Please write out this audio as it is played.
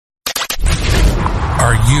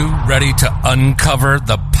Are you ready to uncover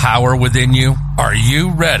the power within you? Are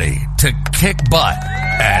you ready to kick butt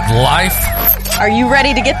at life? Are you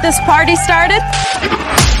ready to get this party started?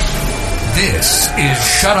 This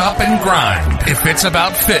is Shut Up and Grind. If it's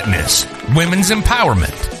about fitness, women's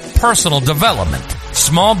empowerment, personal development,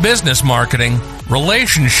 small business marketing,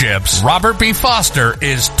 relationships, Robert B. Foster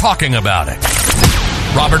is talking about it.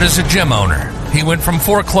 Robert is a gym owner. He went from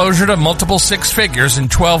foreclosure to multiple six figures in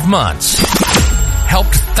 12 months.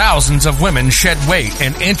 Helped thousands of women shed weight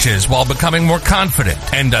and inches while becoming more confident.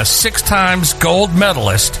 And a 6 times gold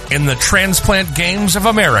medalist in the Transplant Games of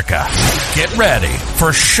America. Get ready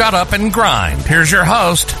for Shut Up and Grind. Here's your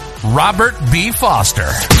host, Robert B. Foster.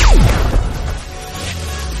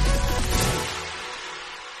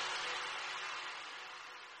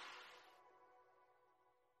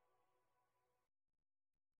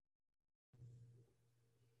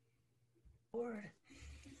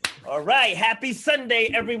 All right, happy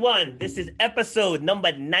Sunday, everyone. This is episode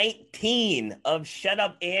number 19 of Shut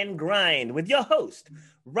Up and Grind with your host,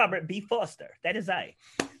 Robert B. Foster. That is I.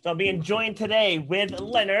 So I'm being joined today with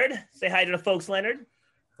Leonard. Say hi to the folks, Leonard.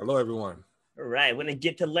 Hello, everyone. All right, we're going to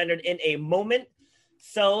get to Leonard in a moment.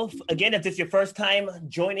 So again, if this is your first time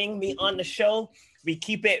joining me on the show, we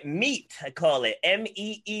keep it MEET, I call it,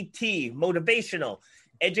 MEET, motivational,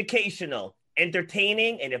 educational,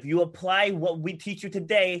 entertaining, and if you apply what we teach you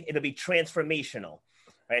today, it'll be transformational. All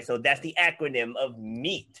right, so that's the acronym of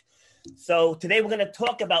MEET. So today we're going to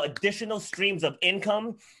talk about additional streams of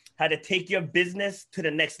income, how to take your business to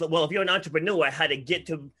the next level. Well, if you're an entrepreneur, how to get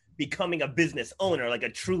to becoming a business owner, like a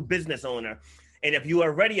true business owner. And if you are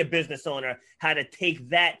already a business owner, how to take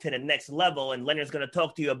that to the next level. And Leonard's going to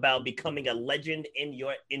talk to you about becoming a legend in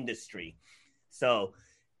your industry. So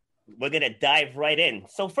we're going to dive right in.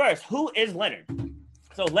 So first, who is Leonard?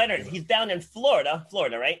 So Leonard, he's down in Florida,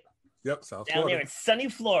 right? Yep, South down Florida. There in sunny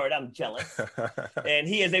Florida. I'm jealous. And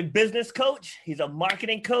he is a business coach. He's a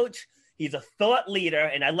marketing coach. He's a thought leader.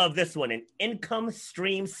 And I love this one, an income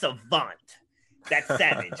stream savant. That's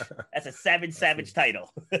savage. That's a savage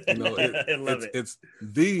title. No, I love it. It's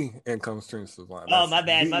the income stream savant. Oh, my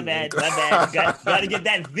bad. Got to get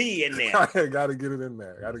that "the" in there. Got to get it in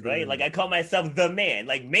there. Gotta get right? it in Like there. I call myself the man.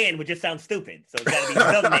 Like man would just sound stupid. So it's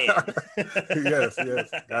got to be the man. yes.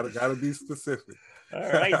 Gotta be specific. All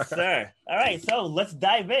right, sir. All right, so let's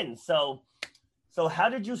dive in. So how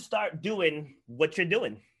did you start doing what you're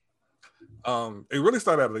doing? It really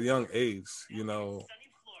started at a young age. You know,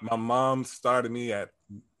 my mom started me at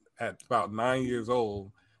about 9 years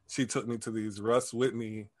old. She took me to these Russ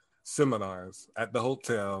Whitney seminars at the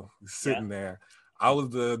hotel, sitting there. I was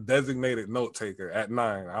the designated note taker at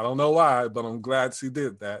 9. I don't know why, but I'm glad she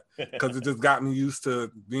did that because it just got me used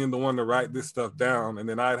to being the one to write this stuff down, and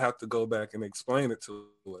then I'd have to go back and explain it to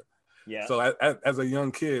her. Yeah. So as a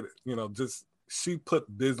young kid, you know, just she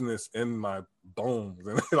put business in my bones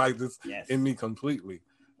and like this in me completely.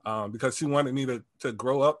 Because she wanted me to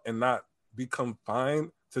grow up and not be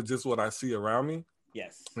confined to just what I see around me.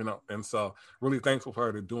 Yes. You know, and so really thankful for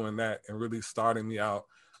her to doing that and really starting me out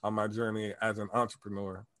on my journey as an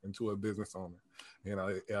entrepreneur into a business owner. You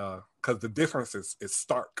know, because the difference is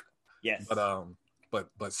stark. Yes.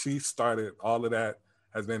 But she started all of that,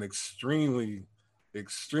 has been extremely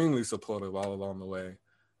supportive all along the way,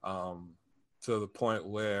 to the point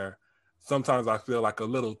where sometimes I feel like a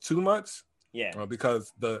little too much. Yeah,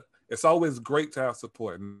 because it's always great to have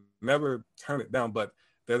support and never turn it down. But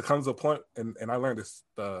there comes a point, and I learned this,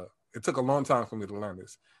 it took a long time for me to learn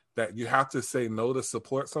this, that you have to say no to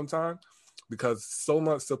support sometimes because so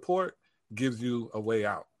much support gives you a way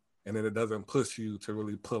out. And then it doesn't push you to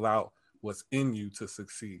really pull out what's in you to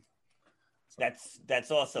succeed. So.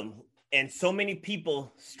 That's awesome. And so many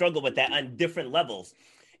people struggle with that on different levels,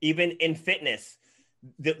 even in fitness.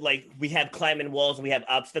 Like we have climbing walls and we have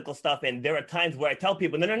obstacle stuff. And there are times where I tell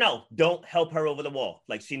people, no, don't help her over the wall.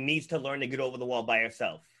 Like she needs to learn to get over the wall by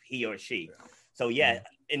herself, he or she. Yeah. So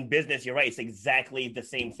in business, you're right. It's exactly the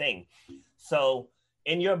same thing. So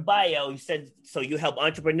in your bio, you said, so you help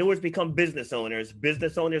entrepreneurs become business owners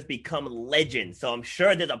become legends. So I'm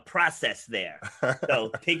sure there's a process there. So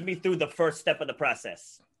take me through the first step of the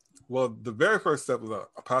process. Well, the very first step of the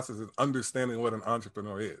process is understanding what an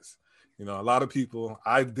entrepreneur is. You know, a lot of people,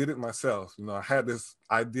 I did it myself. You know, I had this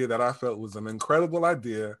idea that I felt was an incredible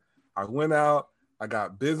idea. I went out, I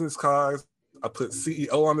got business cards, I put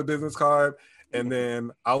CEO on the business card, and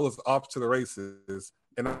then I was off to the races,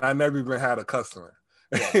 and I never even had a customer.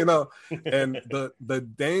 You know, and the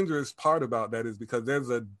dangerous part about that is because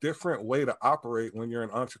there's a different way to operate when you're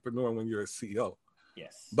an entrepreneur and when you're a CEO.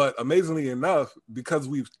 Yes. But amazingly enough, because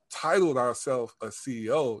we've titled ourselves a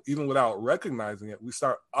CEO, even without recognizing it, we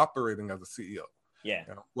start operating as a CEO. Yeah.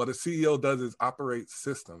 What a CEO does is operate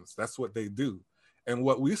systems. That's what they do. And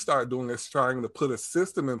what we start doing is trying to put a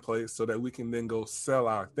system in place so that we can then go sell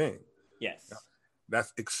our thing. Yes.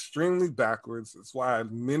 That's extremely backwards. That's why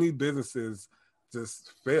many businesses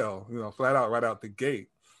just fail, flat out right out the gate.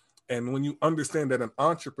 And when you understand that an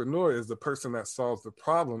entrepreneur is the person that solves the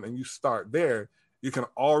problem and you start there, you can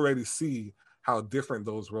already see how different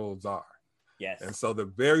those roles are. Yes. And so the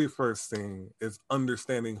very first thing is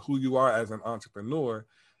understanding who you are as an entrepreneur,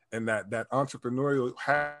 and that entrepreneurial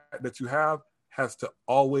hat that you have has to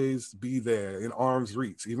always be there in arm's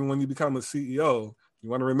reach. Even when you become a CEO, you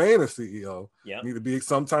want to remain a CEO, you need to be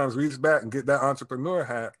sometimes reach back and get that entrepreneur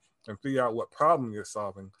hat and figure out what problem you're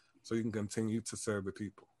solving so you can continue to serve the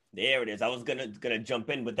people. There it is. I was gonna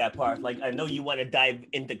jump in with that part. Like, I know you want to dive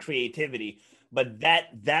into creativity, but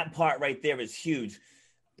that part right there is huge.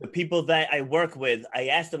 The people that I work with, I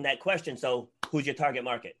ask them that question. So, who's your target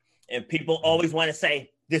market? And people always want to say,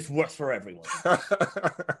 this works for everyone.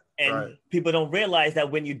 And people don't realize that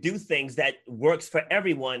when you do things that works for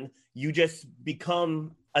everyone, you just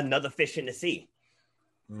become another fish in the sea.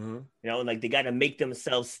 Like they got to make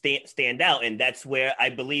themselves stand out. And that's where I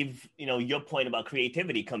believe, your point about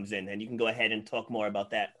creativity comes in. And you can go ahead and talk more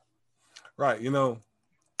about that. Right.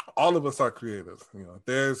 All of us are creative.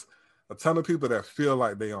 There's a ton of people that feel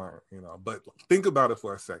like they aren't, but think about it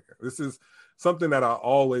for a second. This is something that I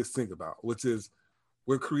always think about, which is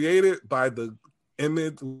we're created by the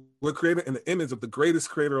image. We're created in the image of the greatest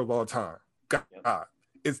creator of all time, God. Yep.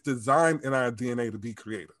 It's designed in our DNA to be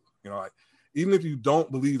creative. Like, even if you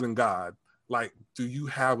don't believe in God, like, do you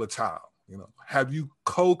have a child? Have you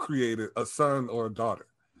co-created a son or a daughter?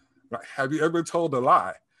 Like, have you ever told a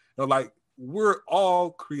lie? Like, we're all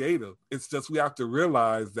creative. It's just we have to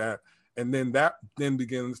realize that, and then that then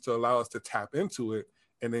begins to allow us to tap into it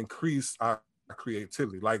and increase our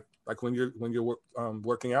creativity. Like when you're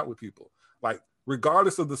working out with people, like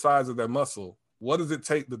regardless of the size of their muscle, what does it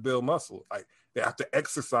take to build muscle? Like, they have to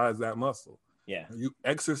exercise that muscle. Yeah. You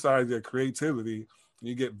exercise your creativity,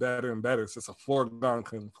 you get better and better. It's just a foregone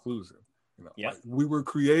conclusion. Like, we were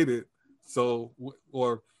created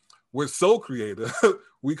we're so creative,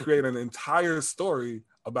 we create an entire story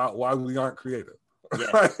about why we aren't creative.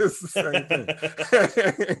 Yeah. It's the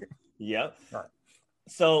same thing. Yep. Right.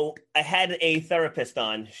 So I had a therapist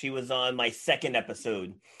on. She was on my second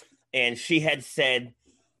episode, and she had said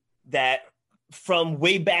that from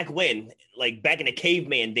way back when, like back in the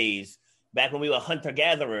caveman days, back when we were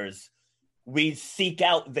hunter-gatherers, we seek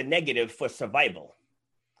out the negative for survival.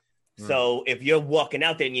 So if you're walking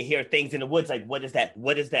out there and you hear things in the woods, like, what is that?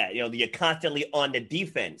 What is that? You're constantly on the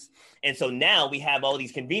defense. And so now we have all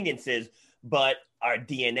these conveniences, but our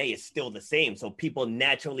DNA is still the same. So people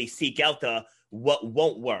naturally seek out the what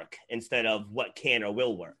won't work instead of what can or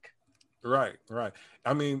will work. Right.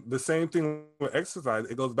 I mean, the same thing with exercise.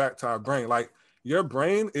 It goes back to our brain. Like, your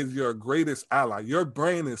brain is your greatest ally. Your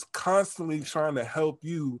brain is constantly trying to help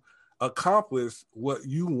you accomplish what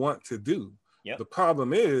you want to do. Yep. The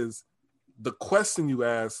problem is the question you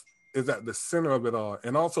ask is at the center of it all,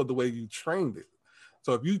 and also the way you trained it.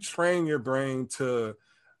 So if you train your brain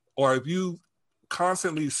or if you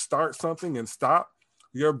constantly start something and stop,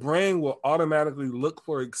 your brain will automatically look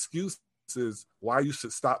for excuses why you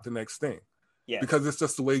should stop the next thing. Yeah. Because it's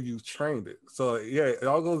just the way you trained it. So yeah, it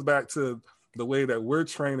all goes back to the way that we're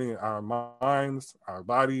training our minds, our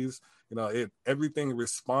bodies. Everything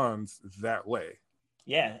responds that way.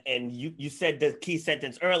 Yeah, and you said the key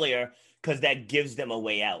sentence earlier, because that gives them a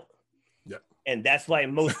way out. Yeah. And that's why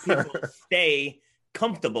most people stay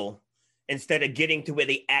comfortable instead of getting to where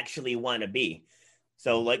they actually want to be.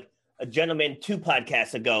 So like a gentleman 2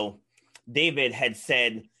 podcasts ago, David had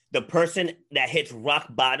said the person that hits rock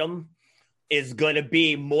bottom is going to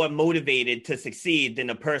be more motivated to succeed than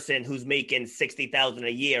a person who's making $60,000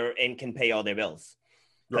 a year and can pay all their bills.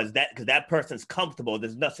 Because that person's comfortable.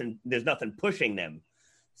 There's nothing pushing them.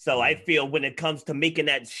 So I feel when it comes to making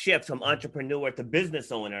that shift from entrepreneur to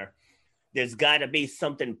business owner, there's got to be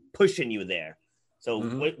something pushing you there. So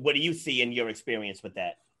what do you see in your experience with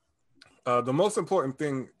that? The most important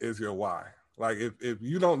thing is your why. Like, if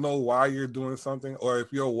you don't know why you're doing something, or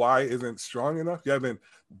if your why isn't strong enough, you haven't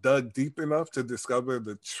dug deep enough to discover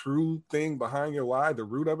the true thing behind your why, the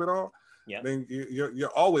root of it all, then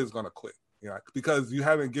you're always going to quit. Because you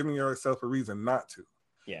haven't given yourself a reason not to.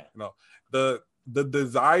 Yeah. The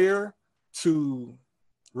desire to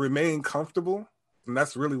remain comfortable, and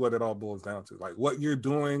that's really what it all boils down to. Like, what you're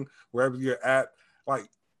doing, wherever you're at, like,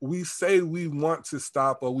 we say we want to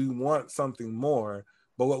stop or we want something more,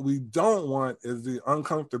 but what we don't want is the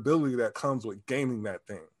uncomfortability that comes with gaining that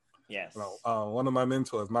thing. Yes. One of my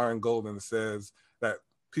mentors, Myron Golden, says that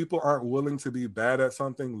people aren't willing to be bad at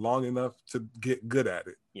something long enough to get good at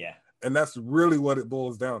it. Yeah. And that's really what it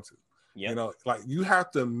boils down to. Yep. You know, like you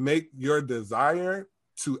have to make your desire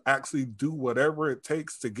to actually do whatever it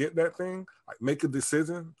takes to get that thing, like make a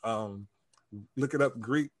decision. Look it up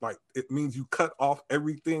Greek, like it means you cut off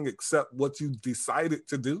everything except what you decided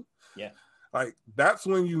to do. Yeah. Like that's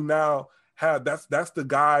when you now have, that's the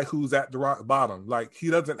guy who's at the rock bottom. Like he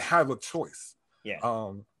doesn't have a choice.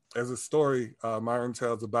 Yeah. There's a story Myron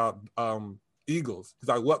tells about eagles. He's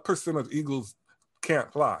like, what percent of eagles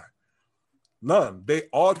can't fly? None. They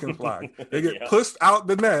all can fly. They get pushed out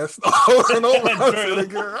the nest over and over until they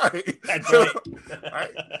get right. That's right.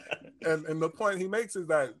 Right. And the point he makes is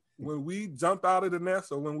that when we jump out of the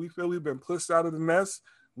nest or when we feel we've been pushed out of the nest,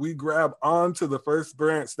 we grab onto the first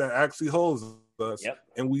branch that actually holds us,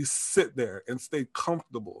 and we sit there and stay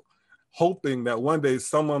comfortable, hoping that one day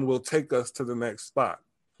someone will take us to the next spot.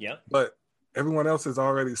 But everyone else is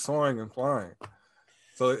already soaring and flying.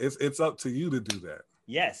 So it's up to you to do that.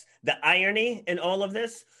 Yes. The irony in all of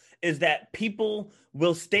this is that people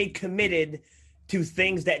will stay committed to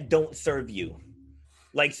things that don't serve you.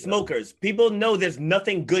 Like smokers. People know there's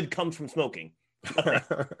nothing good comes from smoking.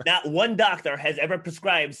 Not one doctor has ever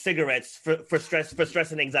prescribed cigarettes for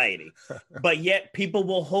stress and anxiety. But yet people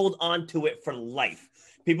will hold on to it for life.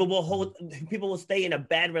 People will stay in a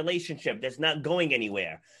bad relationship that's not going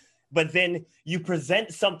anywhere. But then you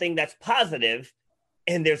present something that's positive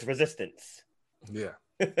and there's resistance. Yeah.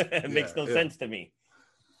 It makes no sense to me.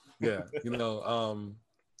 Yeah. You know,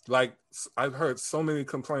 like I've heard so many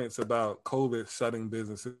complaints about COVID shutting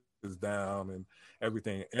businesses down and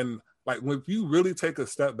everything. And like, when you really take a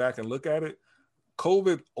step back and look at it,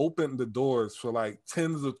 COVID opened the doors for like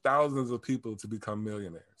tens of thousands of people to become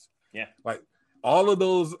millionaires. Yeah. Like all of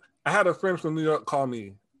those, I had a friend from New York call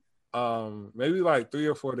me maybe like 3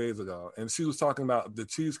 or 4 days ago. And she was talking about the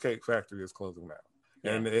Cheesecake Factory is closing now.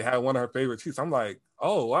 Yeah. And they had one of her favorite cheese. I'm like,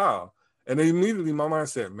 oh, wow. And then immediately my mind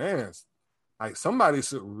said, man, like somebody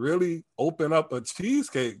should really open up a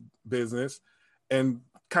cheesecake business and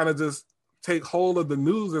kind of just take hold of the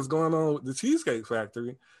news that's going on with the Cheesecake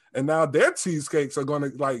Factory. And now their cheesecakes are going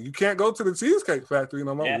to, like, you can't go to the Cheesecake Factory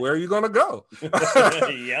no more. Yeah. Where are you going to go?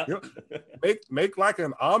 Yeah. You know, make like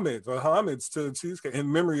an homage to the cheesecake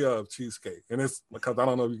in memory of cheesecake. And it's because I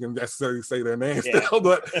don't know if you can necessarily say their name still,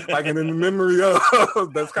 but like in the memory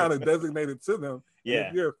of that's kind of designated to them. Yeah.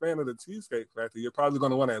 If you're a fan of the Cheesecake Factory, you're probably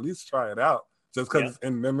going to want to at least try it out just because it's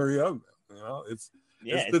in memory of them. You know, it's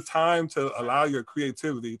the time to allow your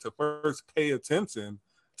creativity to first pay attention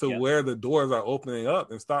to where the doors are opening up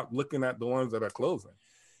and stop looking at the ones that are closing.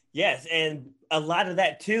 Yes, and a lot of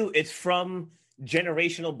that too, it's from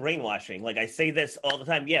generational brainwashing. Like I say this all the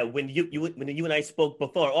time. Yeah, when you and I spoke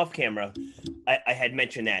before off camera, I had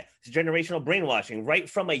mentioned that it's generational brainwashing. Right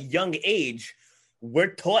from a young age,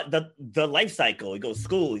 we're taught the life cycle. It goes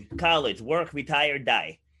school, college, work, retire,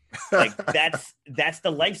 die. Like that's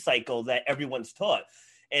the life cycle that everyone's taught.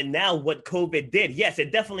 And now what COVID did, yes,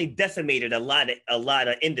 it definitely decimated a lot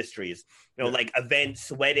of industries, you know, like events,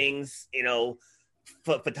 weddings, you know,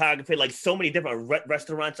 photography, like so many different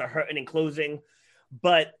restaurants are hurting and closing.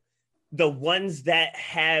 But the ones that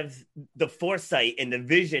have the foresight and the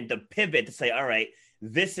vision to pivot to say, all right,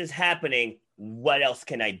 this is happening. What else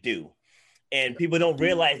can I do? And people don't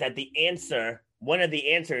realize that one of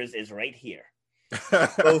the answers is right here.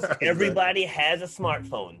 Everybody has a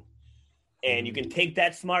smartphone. And you can take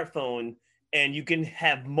that smartphone and you can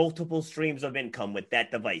have multiple streams of income with that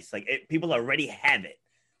device. Like people already have it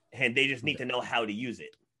and they just need to know how to use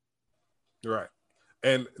it. Right.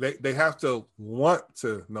 And they have to want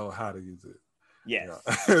to know how to use it. Yes.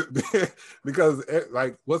 You know? Because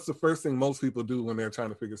like, what's the first thing most people do when they're trying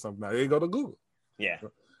to figure something out? They go to Google. Yeah.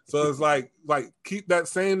 So it's like keep that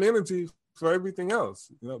same energy for everything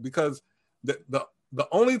else, you know, because the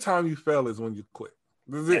only time you fail is when you quit.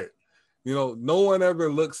 This is it. You know, no one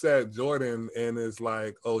ever looks at Jordan and is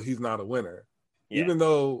like, oh, he's not a winner. Yeah. Even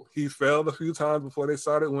though he failed a few times before they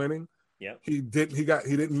started winning. Yeah. He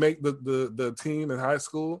didn't make the team in high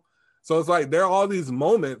school. So it's like there are all these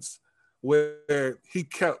moments where he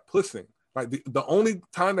kept pushing. Like the only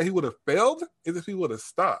time that he would have failed is if he would have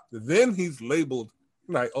stopped. Then he's labeled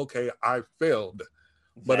like, okay, I failed.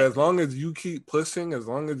 Exactly. But as long as you keep pushing, as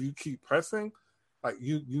long as you keep pressing, like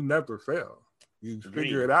you never fail. You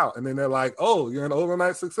figure it out. And then they're like, oh, you're an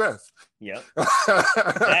overnight success. Yep.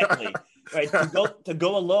 Exactly. Right. To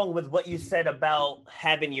go along with what you said about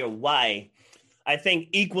having your why, I think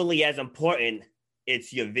equally as important,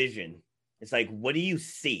 it's your vision. It's like, what do you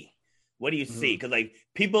see? What do you see? Because like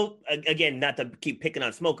people, again, not to keep picking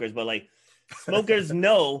on smokers, but like smokers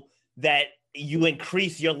know that you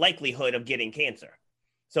increase your likelihood of getting cancer.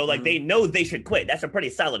 So like they know they should quit. That's a pretty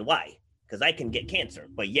solid why, because I can get cancer,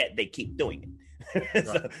 but yet they keep doing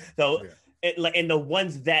it. And the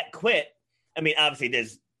ones that quit, I mean, obviously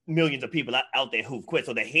there's millions of people out there who've quit.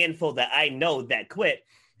 So the handful that I know that quit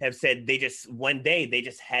have said one day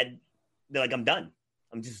they're like, I'm done.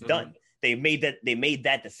 I'm just done. They made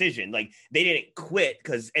that decision. Like they didn't quit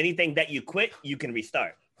because anything that you quit, you can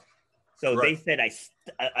restart. So they said,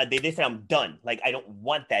 they said, I'm done. Like, I don't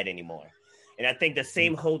want that anymore. And I think the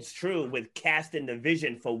same holds true with casting the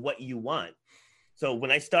vision for what you want. So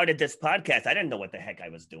when I started this podcast, I didn't know what the heck I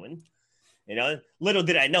was doing. You know, little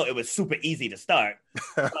did I know it was super easy to start.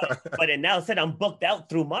 But it now said I'm booked out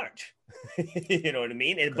through March. You know what I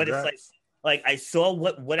mean? But it's like I saw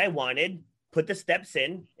what I wanted, put the steps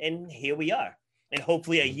in, and here we are. And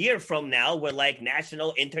hopefully a year from now, we're like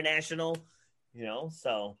national, international, you know,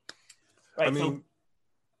 so. Right, I mean,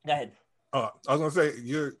 go ahead. I was gonna say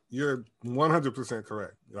you're 100%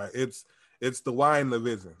 correct. Right? It's the why and the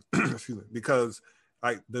vision. Excuse me, because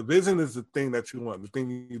like the vision is the thing that you want, the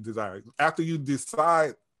thing you desire. After you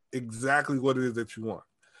decide exactly what it is that you want,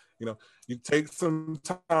 you know, you take some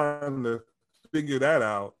time to figure that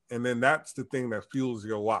out, and then that's the thing that fuels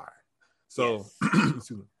your why. So,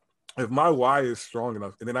 excuse me, if my why is strong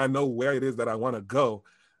enough, and then I know where it is that I want to go.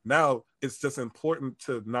 Now it's just important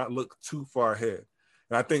to not look too far ahead.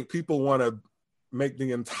 And I think people want to make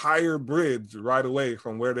the entire bridge right away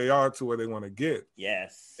from where they are to where they want to get.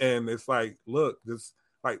 Yes. And it's like, look, just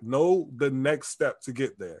like know the next step to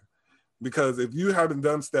get there. Because if you haven't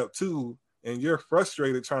done step 2 and you're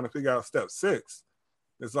frustrated trying to figure out step 6,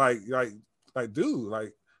 it's like, dude,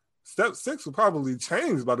 like step 6 will probably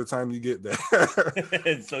change by the time you get there.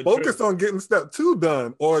 So focus on getting step 2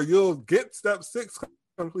 done, or you'll get step 6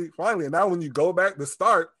 complete finally. And now when you go back to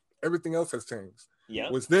start, everything else has changed.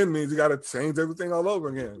 Yeah. Which then means you got to change everything all over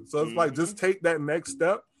again. So it's like, just take that next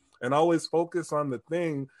step and always focus on the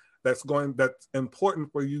thing that's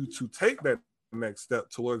important for you to take that next step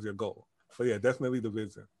towards your goal. So yeah, definitely the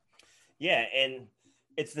vision. Yeah. And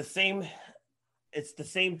it's the same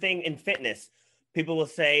thing in fitness. People will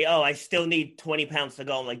say, oh, I still need 20 pounds to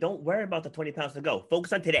go. I'm like, don't worry about the 20 pounds to go.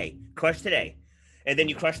 Focus on today, crush today. And then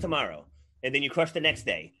you crush tomorrow. And then you crush the next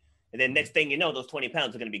day. And then next thing you know, those 20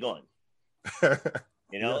 pounds are going to be gone.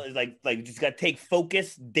 You know, it's like you just got to take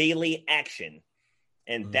focused daily action.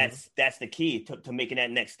 And that's the key to making that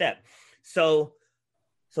next step. So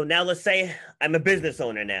now let's say I'm a business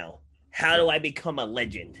owner now. How do I become a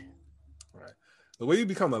legend? Right. The way you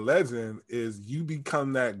become a legend is you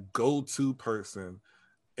become that go-to person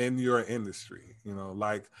in your industry. You know,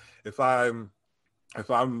 like if I'm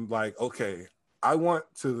like, okay, I want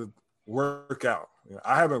to work out. You know,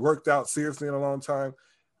 I haven't worked out seriously in a long time.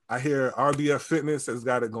 I hear RBF Fitness has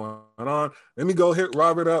got it going on. Let me go hit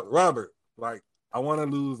Robert up. Robert, like, I want to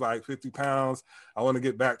lose like 50 pounds. I want to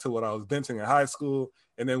get back to what I was benching in high school.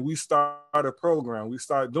 And then we start a program. We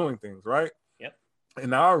start doing things, right? Yep.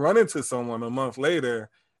 And now I run into someone a month later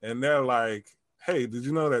and they're like, hey, did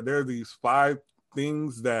you know that there are these 5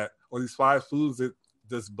 things these 5 foods that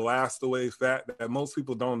just blast away fat that most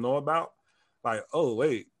people don't know about? Like, oh,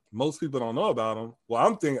 wait, most people don't know about them. Well,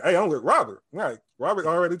 I'm thinking, hey, I'm with Robert. Right. Robert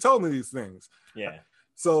already told me these things. Yeah.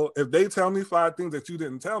 So if they tell me 5 things that you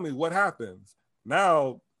didn't tell me, what happens?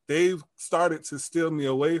 Now they've started to steal me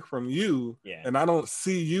away from you. Yeah. And I don't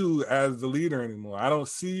see you as the leader anymore. I don't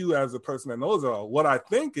see you as the person that knows it all. What I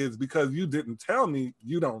think is because you didn't tell me,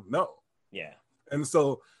 you don't know. Yeah. And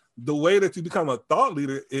so the way that you become a thought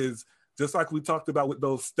leader is just like we talked about with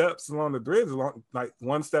those steps along the bridge, like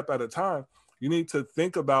one step at a time. You need to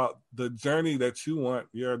think about the journey that you want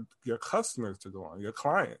your customers to go on, your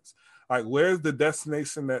clients. Like, where's the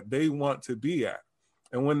destination that they want to be at?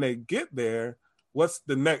 And when they get there, what's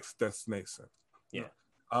the next destination? Yeah.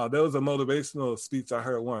 There was a motivational speech I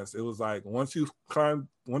heard once. It was like, once you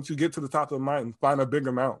get to the top of the mountain, find a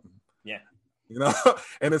bigger mountain. Yeah. You know,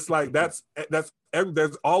 and it's like,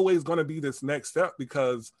 there's always going to be this next step,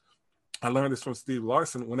 because I learned this from Steve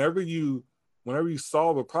Larson. Whenever you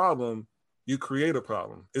solve a problem, you create a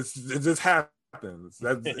problem. It just happens.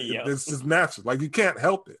 It's just natural. Like, you can't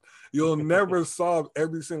help it. You'll never solve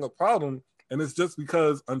every single problem. And it's just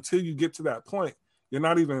because until you get to that point, you're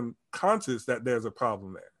not even conscious that there's a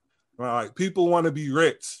problem there. Like, people want to be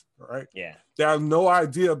rich, right? Yeah. They have no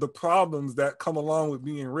idea of the problems that come along with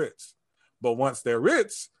being rich. But once they're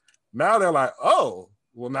rich, now they're like, oh,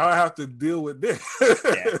 well, now I have to deal with this.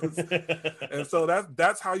 Yeah. And so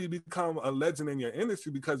that's how you become a legend in your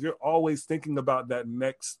industry, because you're always thinking about that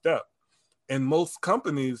next step. And most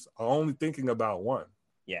companies are only thinking about one.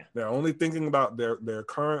 Yeah. They're only thinking about their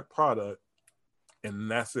current product,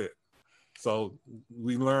 and that's it. So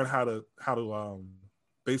we learn how to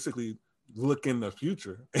basically look in the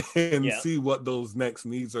future and see what those next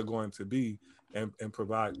needs are going to be and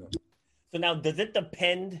provide them. So now, does it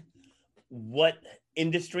depend what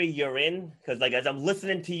industry you're in? Because like as I'm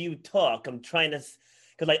listening to you talk, I'm trying to,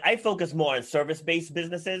 because like I focus more on service-based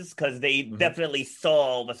businesses because they definitely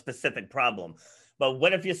solve a specific problem. But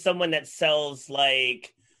what if you're someone that sells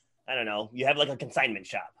like, I don't know, you have like a consignment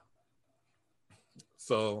shop?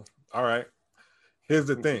 So, all right, here's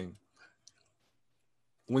the thing.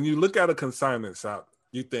 When you look at a consignment shop,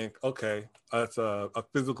 you think, okay, it's a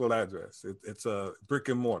physical address. It's a brick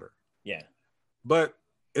and mortar. Yeah. But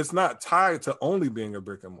it's not tied to only being a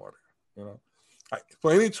brick and mortar. You know,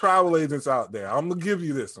 for any travel agents out there, I'm gonna give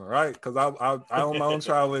you this one, right? Because I own my own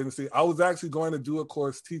travel agency. I was actually going to do a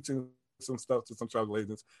course teaching some stuff to some travel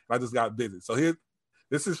agents, and I just got busy. So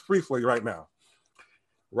this is free for you right now.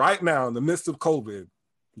 Right now, in the midst of COVID,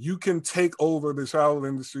 you can take over the travel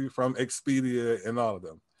industry from Expedia and all of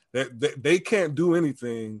them. They can't do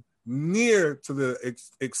anything near to the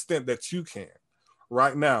extent that you can.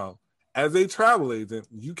 Right now, as a travel agent,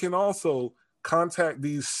 you can also contact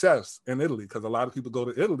these chefs in Italy, because a lot of people go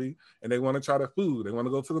to Italy and they want to try the food. They want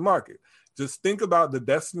to go to the market. Just think about the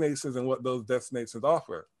destinations and what those destinations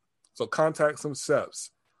offer. So contact some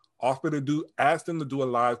chefs. Ask them to do a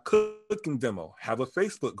live cooking demo. Have a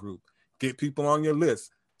Facebook group. Get people on your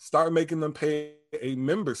list. Start making them pay a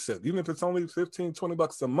membership, even if it's only $15,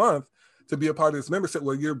 $20 a month, to be a part of this membership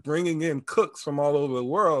where you're bringing in cooks from all over the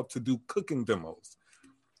world to do cooking demos.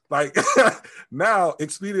 Like now,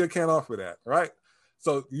 Expedia can't offer that, right?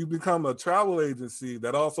 So you become a travel agency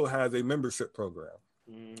that also has a membership program.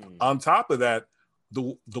 On top of that,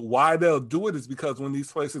 the why they'll do it is because when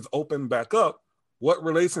these places open back up, what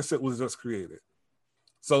relationship was just created?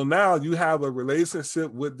 So now you have a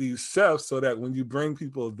relationship with these chefs so that when you bring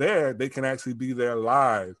people there, they can actually be there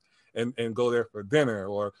live and go there for dinner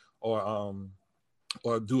or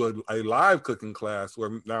do a live cooking class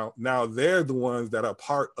where now they're the ones that are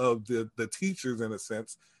part of the teachers in a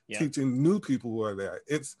sense, teaching new people who are there.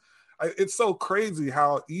 It's so crazy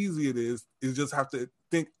how easy it is. You just have to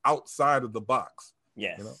think outside of the box.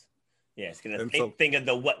 Yes. You know? Yes. Think of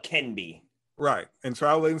the what can be. Right. And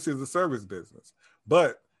travel agency is a service business.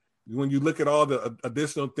 But when you look at all the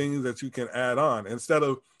additional things that you can add on, instead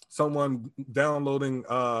of someone downloading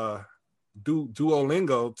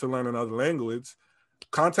Duolingo to learn another language,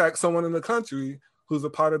 contact someone in the country who's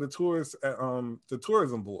a part of the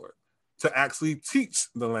tourism board to actually teach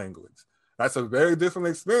the language. That's a very different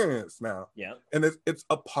experience now. Yeah. And it's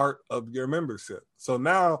a part of your membership. So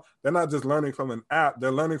now they're not just learning from an app,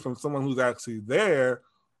 they're learning from someone who's actually there,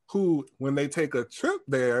 who, when they take a trip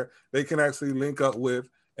there, they can actually link up with,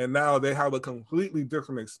 and now they have a completely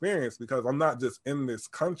different experience because I'm not just in this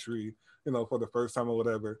country, for the first time or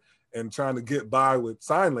whatever, and trying to get by with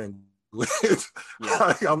sign language.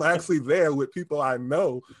 Like, I'm actually there with people I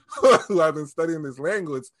know who have been studying this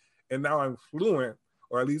language, and now I'm fluent,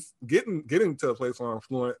 or at least getting to a place where I'm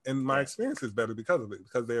fluent, and my experience is better because of it,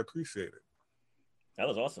 because they appreciate it. That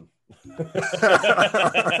was awesome.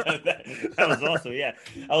 that was awesome. Yeah.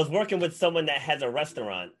 I was working with someone that has a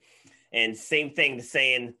restaurant, and same thing,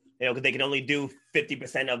 saying, because they can only do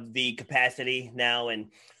 50% of the capacity now. And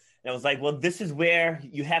I was like, well, this is where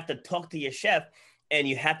you have to talk to your chef and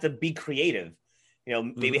you have to be creative.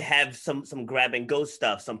 Maybe have some grab and go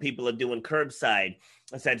stuff. Some people are doing curbside.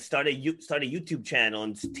 I said, start a YouTube channel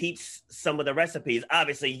and teach some of the recipes.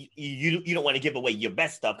 Obviously, you don't want to give away your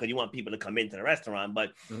best stuff because you want people to come into the restaurant.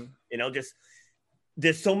 But, just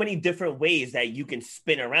there's so many different ways that you can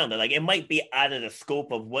spin around it. Like, it might be out of the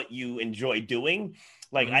scope of what you enjoy doing.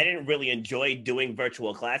 Like, I didn't really enjoy doing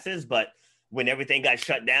virtual classes, but when everything got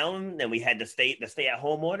shut down and we had the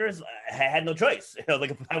stay-at-home orders, I had no choice.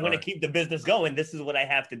 Like, if I want to keep the business going, this is what I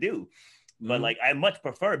have to do. But like, I much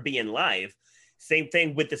prefer being live. Same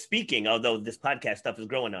thing with the speaking, although this podcast stuff is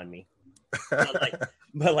growing on me. but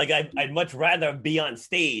I'd much rather be on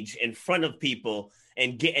stage in front of people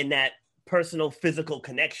and get in that personal, physical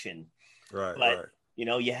connection. Right. But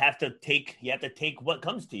you have to take what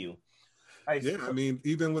comes to you. I mean,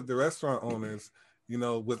 even with the restaurant owners,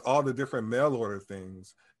 with all the different mail order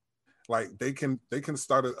things, like they can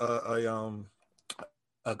start a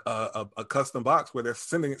custom box where they're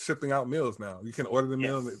shipping out meals now. You can order the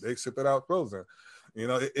meal and they ship it out frozen. You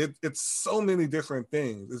know, it's so many different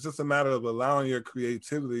things. It's just a matter of allowing your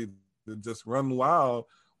creativity to just run wild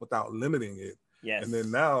without limiting it. Yes. And then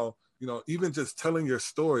now, you know, even just telling your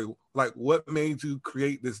story, like what made you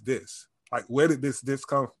create this dish? Like, where did this dish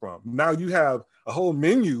come from? Now you have a whole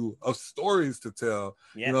menu of stories to tell,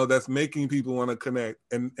 you know, that's making people want to connect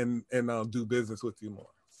and do business with you more.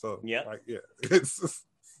 So,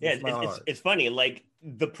 it's funny. Like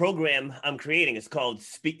the program I'm creating is called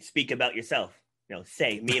Speak About Yourself. You know,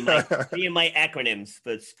 me and my acronyms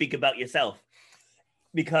for Speak About Yourself,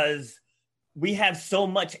 because we have so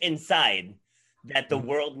much inside that the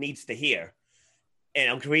world needs to hear, and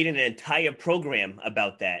I'm creating an entire program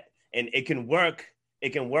about that. And it can work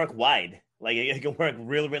wide. Like it can work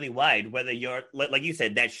really, really wide. Whether you're, like you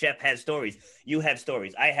said, that chef has stories. You have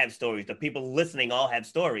stories. I have stories. The people listening all have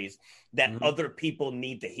stories that other people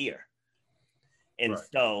need to hear. And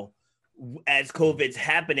so as COVID's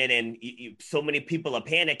happening and so many people are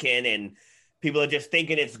panicking and people are just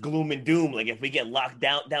thinking it's gloom and doom. Like if we get locked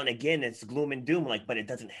down again, it's gloom and doom. Like, but it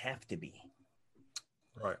doesn't have to be.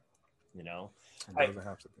 Right. You know? It doesn't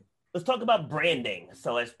have to be. Let's talk about branding.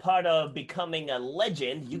 So as part of becoming a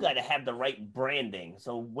legend, you got to have the right branding.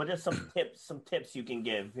 So what are some tips you can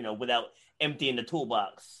give, you know, without emptying the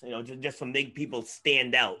toolbox, you know, just to make people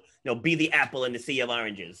stand out, you know, be the apple in the sea of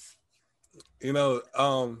oranges? You know,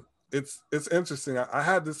 it's interesting. I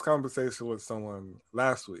had this conversation with someone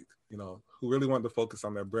last week, you know, who really wanted to focus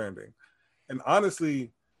on their branding. And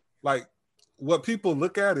honestly, like what people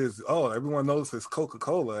look at is, oh, everyone knows it's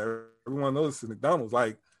Coca-Cola. Everyone knows it's McDonald's.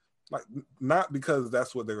 Like not because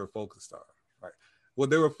that's what they were focused on. Right? What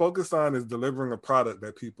they were focused on is delivering a product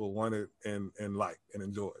that people wanted and liked and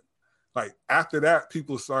enjoyed. Like after that,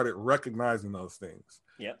 people started recognizing those things.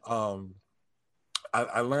 Yeah.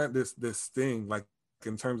 I learned this thing, like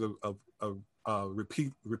in terms of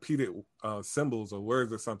repeated symbols or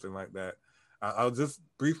words or something like that. I just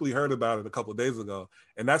briefly heard about it a couple of days ago,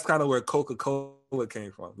 and that's kind of where Coca-Cola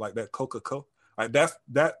came from. Like that Coca-Cola. Like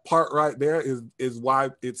that part right there is why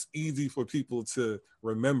it's easy for people to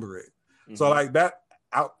remember it. Mm-hmm. So like that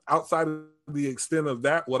outside of the extent of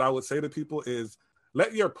that, what I would say to people is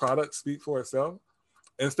let your product speak for itself.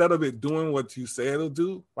 Instead of it doing what you say it'll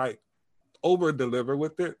do, like over deliver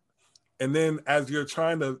with it. And then as you're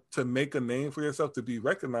trying to make a name for yourself to be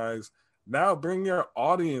recognized, now bring your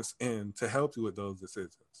audience in to help you with those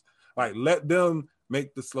decisions. Like let them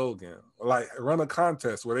make the slogan, like run a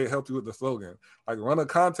contest where they help you with the slogan, like run a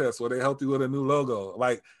contest where they help you with a new logo.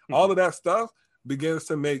 Like all of that stuff begins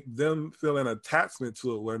to make them feel an attachment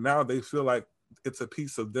to it where now they feel like it's a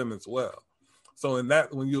piece of them as well. So in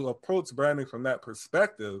that, when you approach branding from that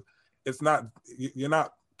perspective, you're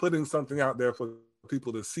not putting something out there for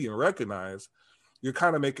people to see and recognize. You're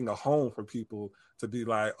kind of making a home for people to be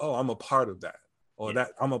like, oh, I'm a part of that, or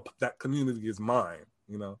that community is mine,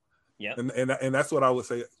 you know? Yeah. And that's what I would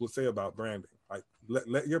say about branding. Like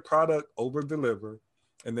let your product over deliver,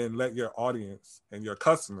 and then let your audience and your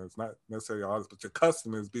customers, not necessarily your audience, but your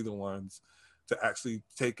customers be the ones to actually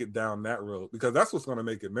take it down that road, because that's what's going to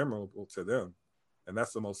make it memorable to them. And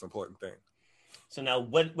that's the most important thing. So now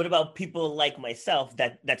what about people like myself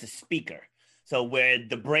that's a speaker? So where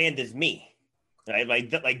the brand is me, right?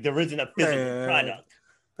 Like there isn't a physical product.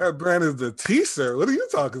 That brand is the t-shirt. What are you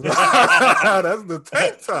talking about? That's the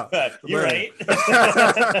tank top. You're right.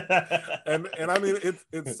 and I mean,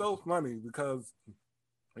 it's so funny because,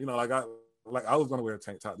 you know, I was going to wear a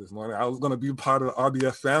tank top this morning. I was going to be part of the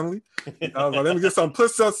RBF family. I was like, let me get some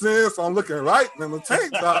push-ups in so I'm looking right in the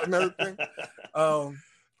tank top and everything.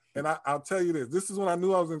 And I'll tell you this is when I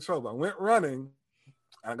knew I was in trouble. I went running.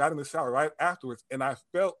 I got in the shower right afterwards, and I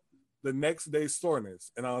felt the next day's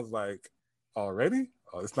soreness. And I was like, already?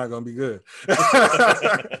 Oh, it's not going to be good.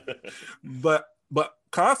 But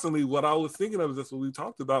constantly what I was thinking of is just what we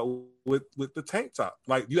talked about with the tank top.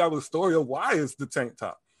 Like you have a story of why it's the tank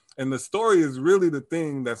top. And the story is really the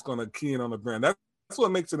thing that's going to key in on the brand. That's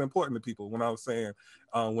what makes it important to people when I was saying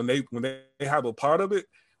when they have a part of it,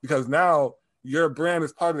 because now your brand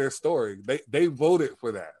is part of their story. They voted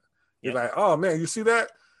for that. You're like, oh man, you see that?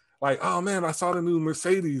 Like, oh man, I saw the new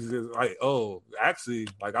Mercedes. It's like, oh, actually,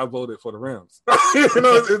 like I voted for the Rams. You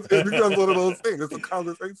know, it becomes one of those things. It's a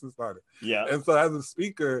conversation starter. Yeah. And so as a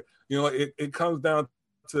speaker, you know, it comes down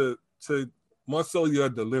to more so your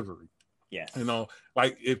delivery. Yes. You know,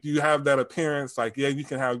 like if you have that appearance, like, yeah, you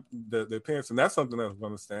can have the appearance, and that's something that's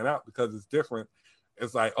going to stand out because it's different.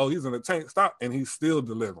 It's like, oh, he's in a tank top and he's still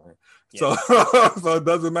delivering. Yeah. So it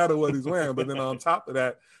doesn't matter what he's wearing. But then on top of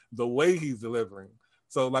that, the way he's delivering.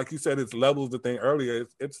 So like you said, it's levels to thing earlier.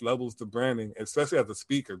 It's levels to branding, especially as a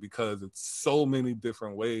speaker, because it's so many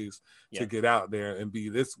different ways to get out there and be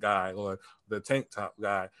this guy or the tank top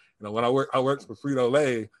guy. You know, when I worked for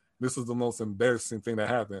Frito-Lay, this was the most embarrassing thing that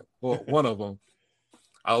happened. Well, one of them,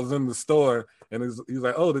 I was in the store and he's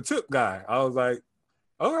like, "Oh, the chip guy." I was like,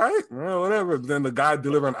 "All right, well, whatever." Then the guy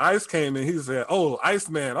delivering ice came and he said, "Oh,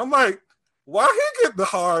 Iceman." I'm like, why he get the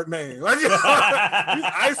hard name? Like, he's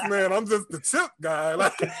Iceman. I'm just the chip guy.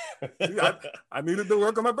 Like, I needed to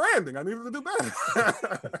work on my branding. I needed to do better.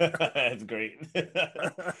 That's great.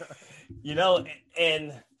 You know,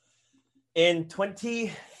 and in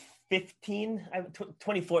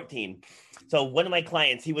 2014, so one of my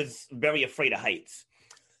clients, he was very afraid of heights.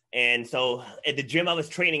 And so at the gym I was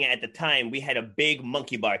training at the time, we had a big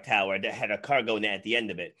monkey bar tower that had a cargo net at the end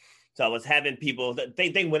of it. So I was having people,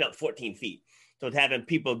 they went up 14 feet. So I was having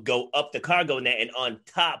people go up the cargo net and on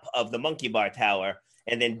top of the monkey bar tower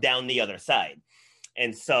and then down the other side.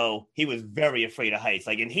 And so he was very afraid of heights.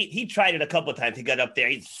 Like, and he tried it a couple of times. He got up there,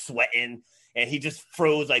 he's sweating and he just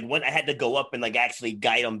froze. Like when I had to go up and like actually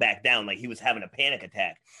guide him back down, like he was having a panic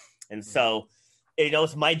attack. And so, you know,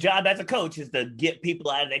 it's my job as a coach is to get people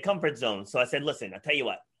out of their comfort zone. So I said, listen, I'll tell you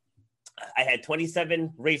what. I had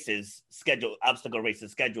 27 obstacle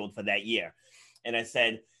races scheduled for that year. And I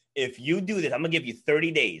said, if you do this, I'm going to give you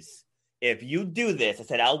 30 days. If you do this, I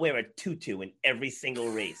said, I'll wear a tutu in every single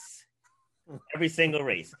race. Every single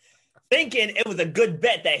race. Thinking it was a good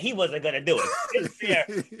bet that he wasn't going to do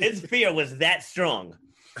it. His fear was that strong.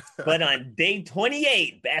 But on day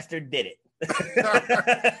 28, bastard did it.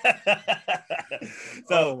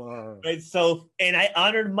 And I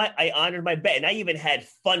honored my bet, and I even had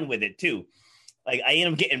fun with it too. Like I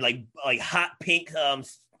ended up getting like hot pink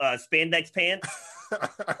spandex pants.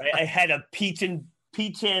 Right? I had a peach and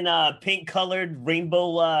pink colored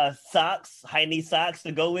rainbow socks, high knee socks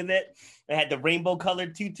to go with it. I had the rainbow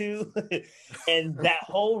colored tutu, and that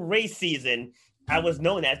whole race season, I was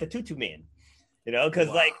known as the tutu man. You know, because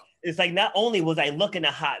like it's like not only was I looking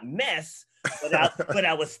a hot mess, but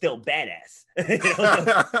I was still badass. You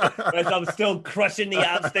know? So I'm still crushing the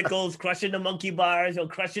obstacles, crushing the monkey bars,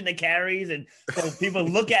 crushing the carries. And so people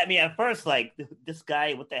look at me at first like, this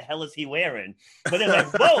guy, what the hell is he wearing? But they're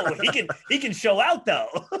like, whoa, he can show out though.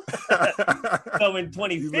 So in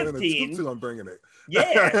 2015, I'm bringing it.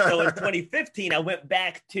 Yeah. So in 2015, I went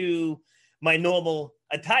back to my normal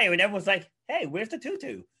attire and everyone's like, hey, where's the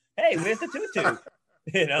tutu? Hey, where's the tutu?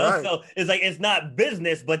 You know, right. So it's like it's not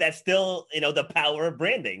business, but that's still, you know, the power of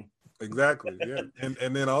branding. Exactly. Yeah.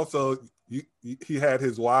 And then also he had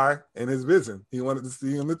his why and his vision. He wanted to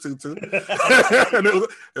see him the tutu. And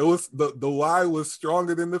it was the why was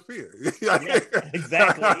stronger than the fear. Yeah,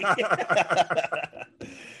 exactly.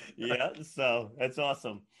 Yeah, so that's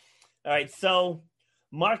awesome. All right, so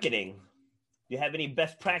marketing. Do you have any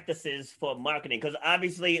best practices for marketing? Because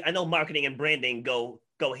obviously I know marketing and branding go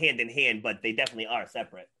hand in hand, but they definitely are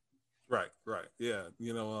separate. Right. Yeah.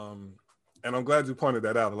 You know, and I'm glad you pointed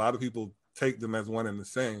that out. A lot of people take them as one and the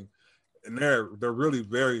same, and they're really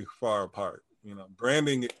very far apart. You know,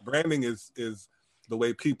 branding is the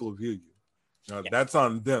way people view you. You know, that's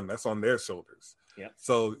on them. That's on their shoulders. Yeah.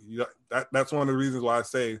 So that's one of the reasons why I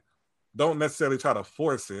say don't necessarily try to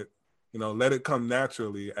force it. You know, let it come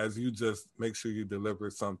naturally as you just make sure you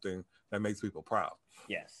deliver something that makes people proud.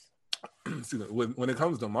 Yes. When it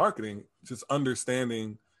comes to marketing, just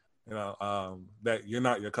understanding, you know, that you're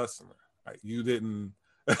not your customer. Right? You didn't,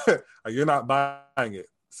 you're not buying it.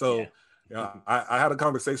 So, you know, I had a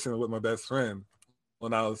conversation with my best friend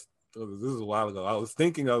when this is a while ago. I was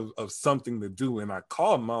thinking of something to do, and I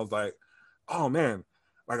called him. I was like, "Oh man,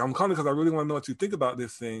 like I'm calling because I really want to know what you think about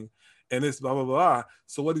this thing, and it's blah blah blah.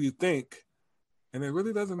 So what do you think?" And it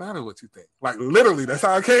really doesn't matter what you think. Like literally, that's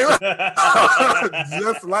how I came up.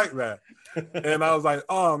 Just like that. And I was like,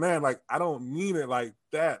 oh man, like I don't mean it like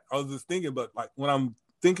that. I was just thinking, but like when I'm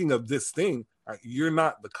thinking of this thing, like, you're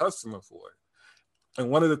not the customer for it.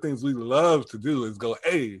 And one of the things we love to do is go,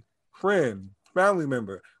 hey, friend, family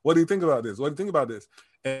member, what do you think about this? What do you think about this?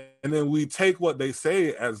 And then we take what they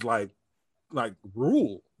say as like the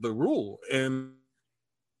rule and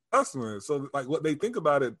customers. So like what they think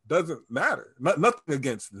about it doesn't matter. Nothing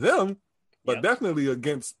against them, but definitely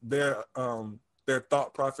against their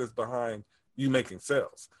thought process behind you making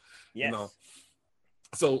sales. Yes. You know,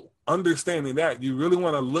 so understanding that, you really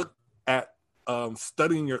want to look at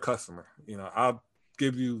studying your customer. You know, I'll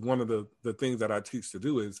give you one of the things that I teach to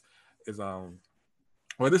do is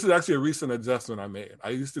well, this is actually a recent adjustment I made. I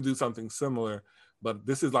used to do something similar, but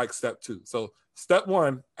this is like step 2. So step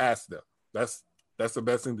 1, ask them. That's the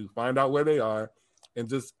best thing to do. Find out where they are and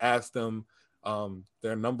just ask them,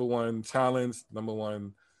 their number one challenge, number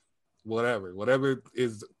one whatever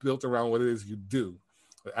is built around what it is you do.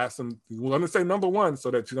 Ask them, you want to say number one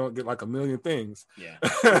so that you don't get like a million things. Yeah.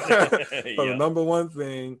 So the number one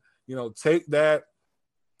thing, take that,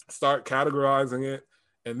 start categorizing it,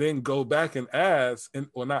 and then go back and ask,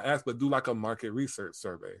 not ask, but do like a market research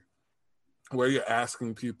survey where you're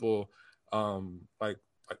asking people, like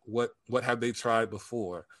what have they tried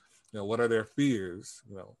before? What are their fears?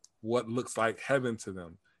 What looks like heaven to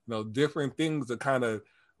them? Different things that kind of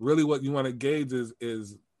really what you want to gauge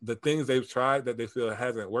is the things they've tried that they feel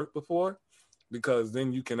hasn't worked before, because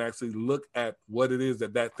then you can actually look at what it is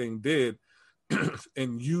that thing did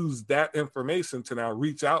and use that information to now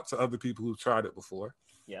reach out to other people who've tried it before.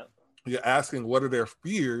 Yeah. You're asking what are their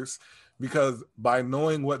fears, because by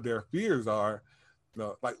knowing what their fears are,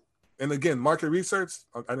 and again, market research,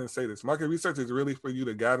 I didn't say this, market research is really for you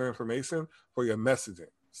to gather information for your messaging.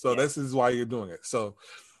 So This is why you're doing it. So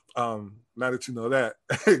now that you know that,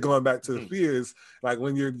 going back to the fears, like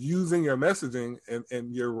when you're using your messaging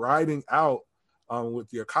and you're writing out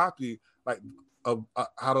with your copy, like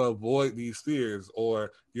how to avoid these fears,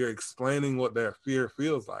 or you're explaining what their fear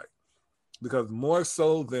feels like. Because more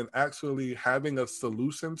so than actually having a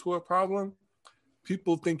solution to a problem,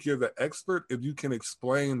 people think you're the expert if you can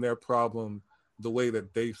explain their problem the way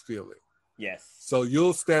that they feel it. Yes. So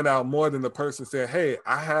you'll stand out more than the person saying, hey,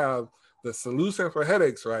 I have the solution for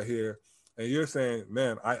headaches right here. And you're saying,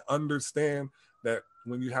 man, I understand that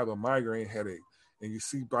when you have a migraine headache and you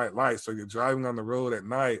see bright lights, or you're driving on the road at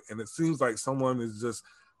night and it seems like someone is just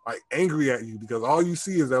like angry at you because all you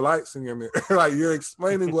see is their lights in your mirror. Like you're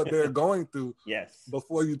explaining what they're going through. Yes.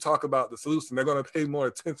 Before you talk about the solution. They're going to pay more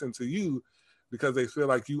attention to you because they feel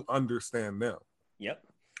like you understand them. Yep.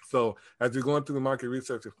 So as you're going through the market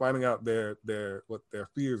research, you're finding out what their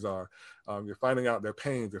fears are. You're finding out their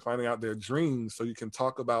pains. You're finding out their dreams, so you can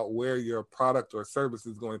talk about where your product or service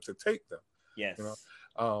is going to take them. Yes.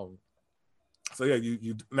 So yeah,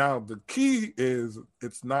 you now the key is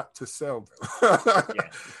it's not to sell them.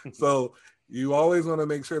 So you always want to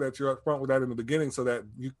make sure that you're upfront with that in the beginning, so that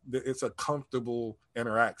it's a comfortable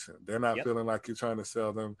interaction. They're not feeling like you're trying to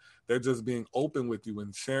sell them. They're just being open with you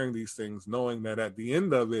and sharing these things, knowing that at the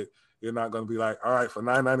end of it, you're not going to be like, all right, for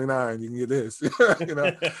 $9.99, you can get this,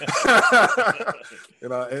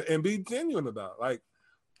 and be genuine about it. Like,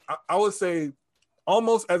 I would say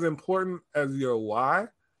almost as important as your why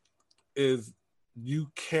is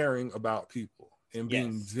you caring about people and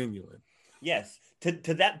being genuine. Yes.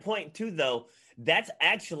 To that point too, though, that's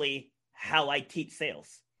actually how I teach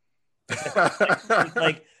sales.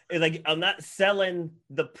 like I'm not selling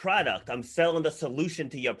the product. I'm selling the solution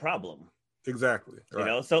to your problem. Exactly.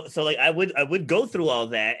 Right. So like I would go through all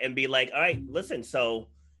that and be like, all right, listen, so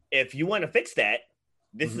if you want to fix that,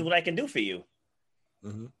 this is what I can do for you.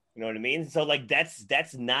 Mm-hmm. You know what I mean? So like that's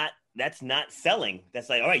not selling. That's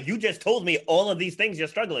like, all right, you just told me all of these things you're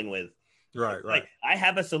struggling with. Right. Like I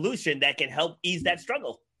have a solution that can help ease that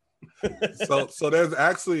struggle. So there's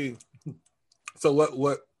actually, so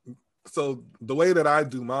the way that I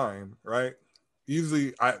do mine, right?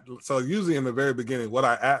 Usually in the very beginning, what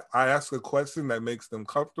I ask a question that makes them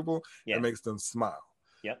comfortable and makes them smile.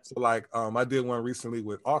 Yep. So like I did one recently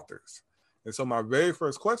with authors. And so my very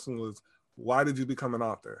first question was, why did you become an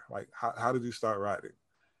author? Like how did you start writing?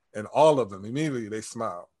 And all of them immediately they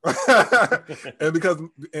smiled.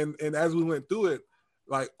 and as we went through it,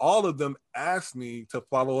 like all of them asked me to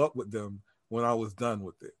follow up with them when I was done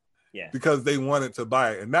with it. Yeah. Because they wanted to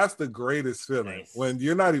buy it. And that's the greatest feeling. Nice. When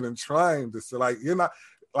you're not even trying to, like, you're not,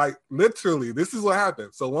 like, literally, this is what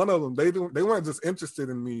happened. So one of them, they weren't just interested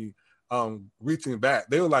in me reaching back.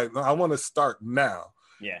 They were like, no, I want to start now.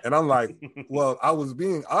 Yeah. And I'm like, well, I was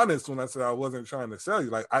being honest when I said I wasn't trying to sell you.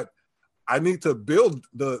 Like, I need to build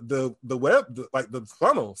the web, like the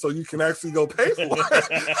funnel, so you can actually go pay for it.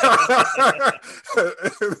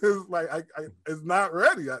 It's like it's not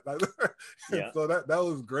ready. So that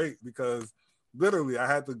was great, because literally I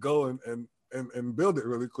had to go and build it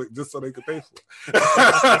really quick just so they could pay for it.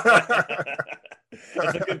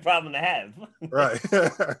 That's a good problem to have. Right.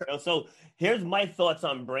 So here's my thoughts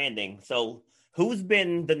on branding. So who's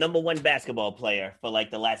been the number one basketball player for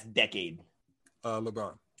like the last decade?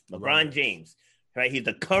 LeBron James, right? He's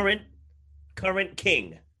the current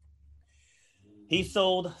king. He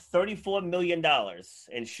sold $34 million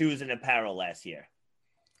in shoes and apparel last year.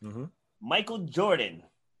 Mm-hmm. Michael Jordan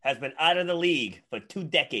has been out of the league for 2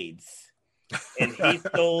 decades, and he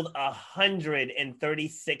sold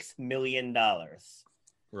 $136 million.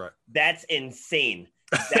 Right. That's insane.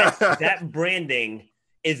 That branding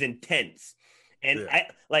is intense. And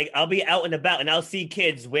I'll be out and about and I'll see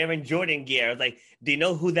kids wearing Jordan gear. Like, do you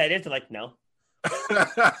know who that is? They're like, no.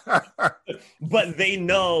 But they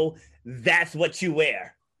know that's what you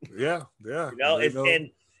wear. Yeah. You know, and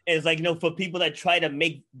it's like, you know, for people that try to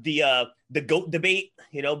make the GOAT debate,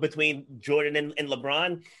 you know, between Jordan and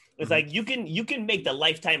LeBron, it's like you can make the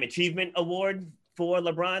Lifetime Achievement Award for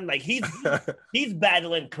LeBron. Like he's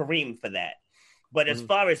battling Kareem for that. But as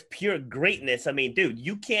far as pure greatness, I mean, dude,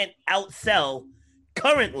 you can't outsell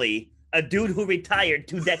currently a dude who retired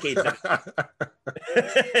 2 decades ago.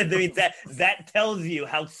 I mean, that tells you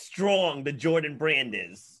how strong the Jordan brand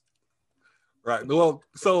is. Right. Well,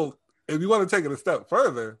 so if you want to take it a step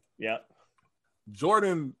further, yeah,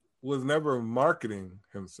 Jordan was never marketing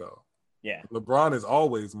himself. Yeah. LeBron is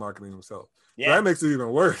always marketing himself. Yeah. So that makes it even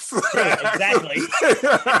worse. Yeah, exactly.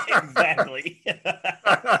 Exactly.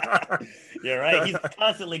 You're right. He's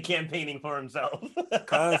constantly campaigning for himself.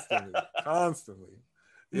 Constantly.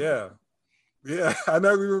 Yeah. Yeah. I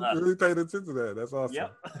never really paid attention to that. That's awesome.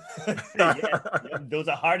 Yep. Yeah. Those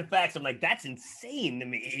are hard facts. I'm like, that's insane to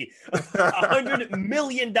me. $100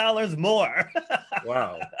 million more.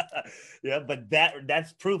 Wow. Yeah, but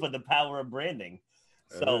that's proof of the power of branding.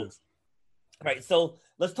 So, right. So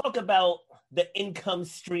let's talk about the income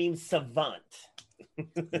stream savant.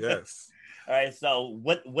 Yes. All right. So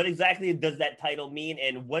what exactly does that title mean,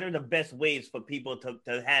 and what are the best ways for people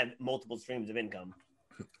to have multiple streams of income?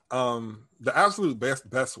 The absolute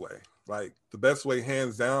best way, like the best way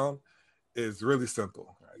hands down, is really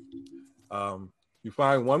simple. Right? You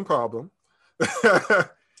find one problem,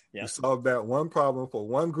 you solve that one problem for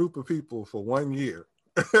one group of people for 1 year,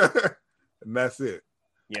 and that's it.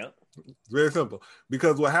 Yeah. Very simple.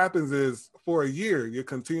 Because what happens is for a year, you're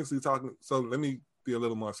continuously talking. So let me be a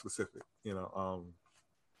little more specific. You know,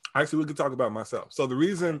 actually, we could talk about myself. So the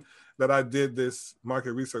reason that I did this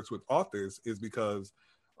market research with authors is because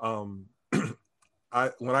when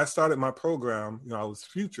I started my program, you know, I was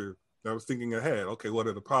future. I was thinking ahead. Okay, what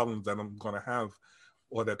are the problems that I'm going to have,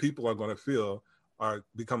 or that people are going to feel are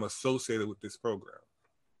become associated with this program?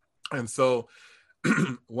 And so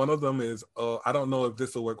one of them is, I don't know if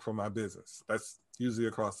this will work for my business. That's usually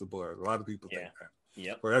across the board. A lot of people think that.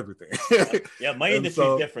 Yep. For everything. Yeah, my industry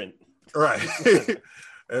is different. Right.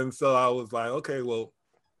 And so I was like, okay, well,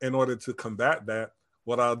 in order to combat that,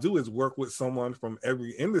 what I'll do is work with someone from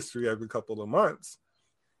every industry every couple of months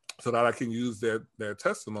so that I can use their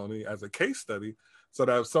testimony as a case study, so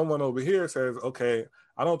that if someone over here says, okay,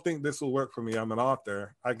 I don't think this will work for me, I'm an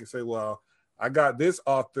author, I can say, well, I got this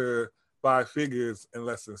author 5 figures in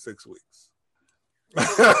less than 6 weeks.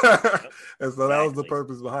 And so that was the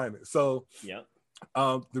purpose behind it. So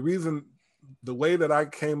the way that I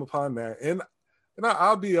came upon that, and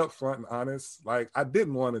I'll be upfront and honest, like I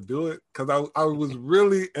didn't want to do it because I was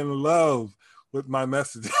really in love with my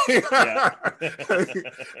messaging.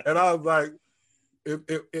 And I was like,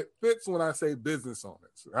 it fits when I say business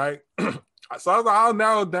owners, right? So I was like, I'll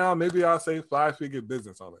narrow it down. Maybe I'll say 5-figure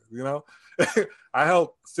business owners, you know? I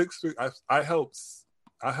help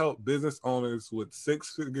business owners with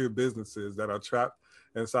 6-figure businesses that are trapped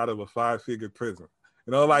inside of a 5-figure prison,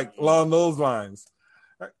 you know, like along those lines.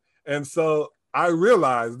 Right? And so I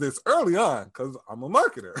realized this early on because I'm a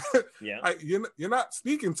marketer. Yeah, you're not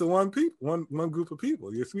speaking to one group of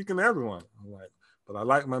people. You're speaking to everyone. I'm like, but I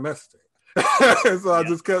like my messaging. And so I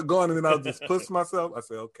just kept going, and then I just pushed myself. I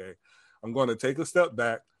said, okay, I'm going to take a step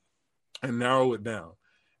back and narrow it down.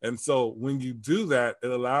 And so when you do that, it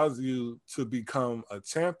allows you to become a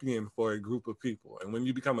champion for a group of people. And when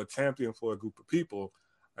you become a champion for a group of people,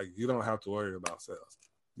 like, you don't have to worry about sales.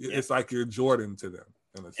 It's like you're Jordan to them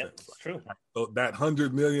in a sense. It's true. So that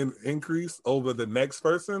 100 million increase over the next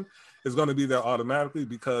person is going to be there automatically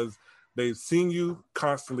because they've seen you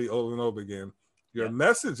constantly over and over again. Your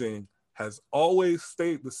messaging has always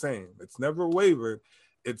stayed the same. It's never wavered.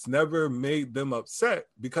 It's never made them upset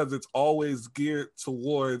because it's always geared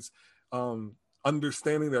towards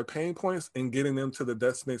understanding their pain points and getting them to the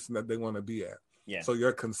destination that they want to be at. Yeah. So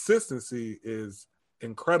your consistency is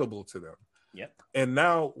incredible to them. Yep. And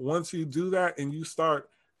now once you do that and you start,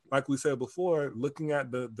 like we said before, looking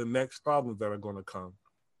at the next problems that are going to come,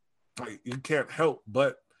 like, you can't help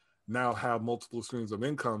but now have multiple streams of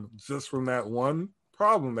income just from that one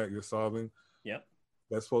problem that you're solving. Yep.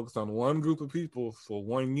 That's focused on one group of people for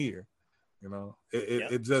 1 year. You know,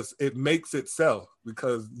 it makes itself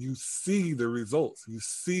because you see the results, you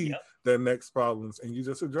see their next problems, and you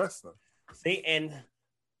just address them. See, and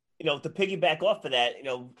you know, to piggyback off of that, you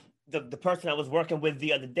know, the person I was working with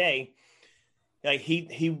the other day, like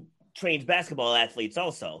he trains basketball athletes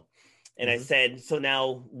also, And I said, so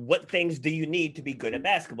now what things do you need to be good at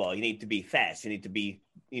basketball? You need to be fast. You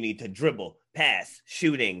need to dribble, pass,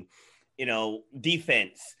 shooting,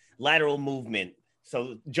 defense, lateral movement.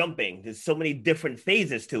 So jumping, there's so many different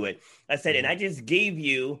phases to it. I said, and I just gave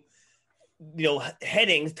you,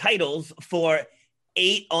 headings, titles for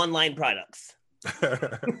 8 online products.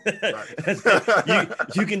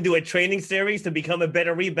 you can do a training series to become a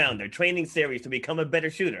better rebounder, training series to become a better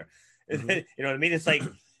shooter. You know what I mean? It's like,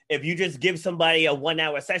 if you just give somebody a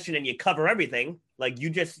 1-hour session and you cover everything, like you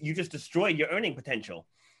just destroy your earning potential.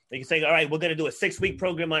 Like you say, all right, we're going to do a 6-week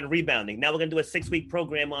program on rebounding. Now we're going to do a 6-week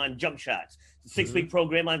program on jump shots, 6-week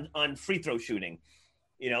program on free throw shooting.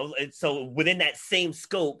 So within that same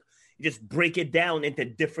scope, you just break it down into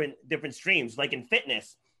different streams. Like in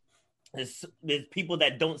fitness, there's people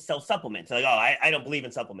that don't sell supplements. Like, oh, I don't believe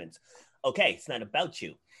in supplements. Okay, it's not about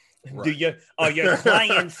you. Right. Are your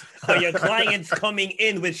clients coming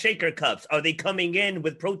in with shaker cups? Are they coming in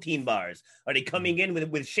with protein bars? Are they coming in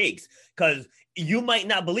with shakes? Because you might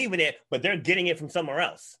not believe in it, but they're getting it from somewhere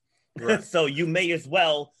else. Right. So you may as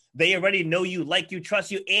well. They already know you, like you,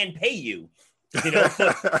 trust you, and pay you,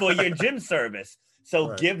 for your gym service.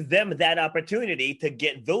 So give them that opportunity to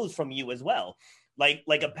get those from you as well.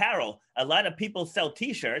 Like apparel. A lot of people sell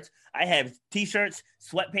T-shirts. I have T-shirts,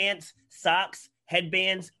 sweatpants, socks,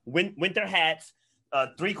 headbands, winter hats,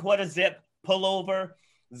 3/4 zip, pullover,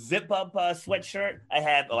 zip up sweatshirt. I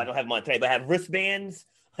don't have them on today, but I have wristbands,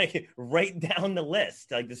 like right down the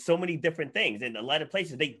list. Like there's so many different things. And a lot of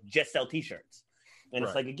places, they just sell T-shirts. And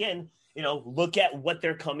it's like, again, look at what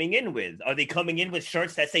they're coming in with. Are they coming in with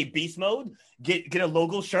shirts that say Beast Mode? Get a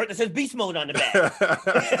logo shirt that says Beast Mode on the back.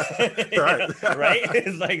 Right?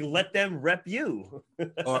 It's like, let them rep you.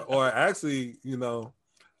 or actually,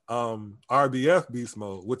 RBF Beast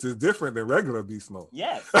Mode, which is different than regular Beast Mode.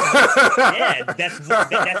 Yes. Yeah, that's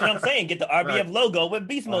what I'm saying. Get the RBF logo with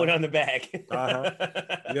Beast Mode on the back.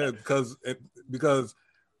 Yeah, because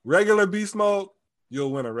regular Beast Mode,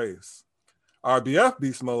 you'll win a race. RBF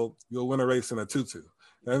Beast Mode, you'll win a race in a tutu.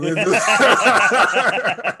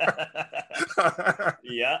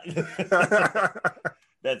 Yeah.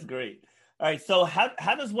 That's great. All right. So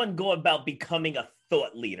how does one go about becoming a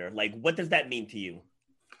thought leader? Like, what does that mean to you?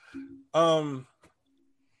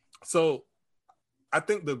 So I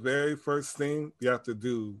think the very first thing you have to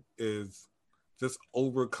do is just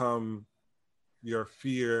overcome your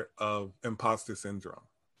fear of imposter syndrome.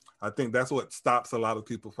 I think that's what stops a lot of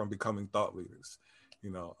people from becoming thought leaders.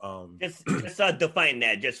 Just define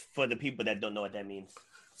that just for the people that don't know what that means.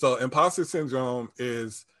 So imposter syndrome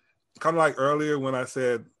is kind of like earlier when I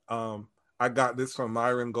said, I got this from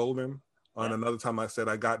Myron Golden. Another time I said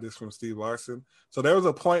I got this from Steve Larson. So there was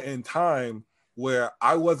a point in time where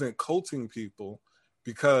I wasn't coaching people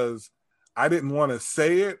because I didn't want to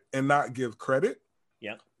say it and not give credit.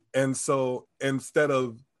 Yeah. And so instead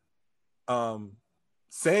of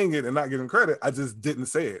saying it and not giving credit, I just didn't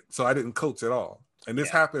say it. So I didn't coach at all. And this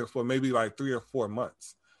happened for maybe like 3 or 4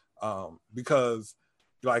 months because,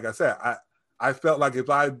 like I said, I felt like if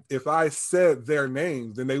I said their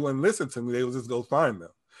names, then they wouldn't listen to me. They would just go find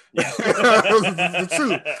them. Yeah. The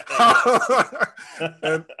truth.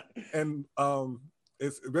 and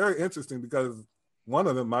it's very interesting because one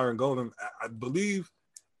of them, Myron Golden, I believe,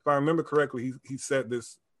 if I remember correctly, he said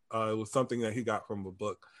this. It was something that he got from a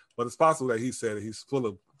book, but it's possible that he said it. He's full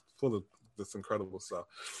of this incredible stuff.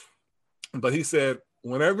 But he said,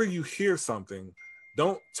 whenever you hear something,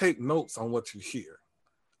 don't take notes on what you hear.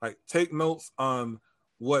 Like, take notes on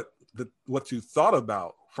what you thought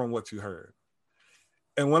about from what you heard.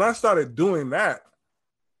 And when I started doing that,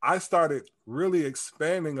 I started really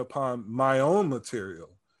expanding upon my own material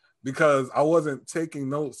because I wasn't taking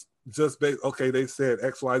notes just based, okay, they said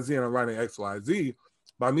X, Y, Z, and I'm writing X, Y, Z.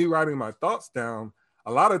 By me writing my thoughts down,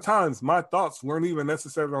 a lot of times my thoughts weren't even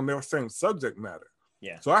necessarily on their same subject matter.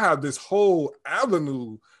 Yeah. So I have this whole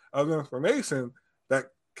avenue of information that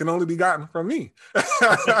can only be gotten from me.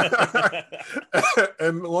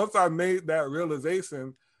 And once I made that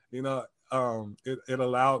realization, it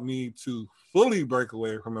allowed me to fully break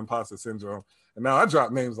away from imposter syndrome. And now I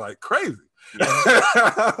drop names like crazy.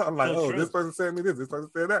 Yeah. I'm like, so this person said me this person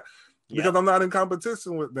said that. Because I'm not in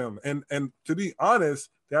competition with them. And to be honest,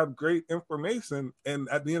 they have great information. And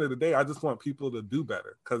at the end of the day, I just want people to do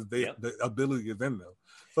better because the ability is in them.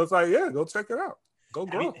 So it's like, go check it out. Go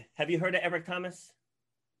grow. Have you heard of Eric Thomas?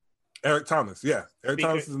 Eric Thomas, yeah. Eric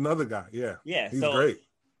Thomas is another guy. Yeah. Yeah. He's great.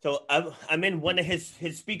 So I'm in one of his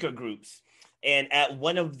speaker groups. And at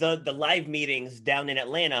one of the live meetings down in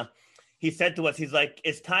Atlanta, he said to us, he's like,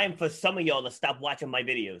 it's time for some of y'all to stop watching my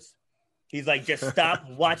videos. He's like, just stop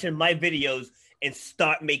watching my videos and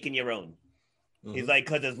start making your own. He's like,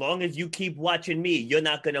 because as long as you keep watching me, you're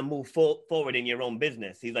not going to move forward in your own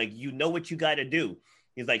business. He's like, you know what you got to do.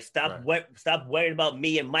 He's like, stop worrying about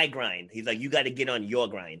me and my grind. He's like, you got to get on your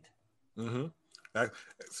grind.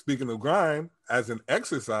 Speaking of grind, as an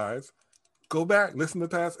exercise, go back, listen to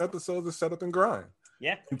past episodes of Set Up and Grind.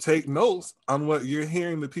 Yeah. And take notes on what you're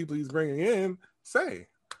hearing the people he's bringing in say.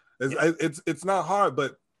 It's not hard,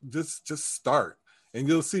 but just start. And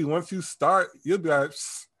you'll see, once you start, you'll be like,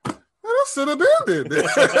 I should have been there.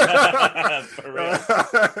 For real.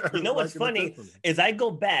 You know what's funny is I go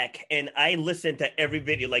back and I listen to every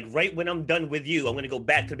video. Like right when I'm done with you, I'm going to go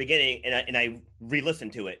back to the beginning and I re-listen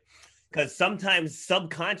to it. Because sometimes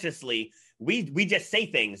subconsciously, we just say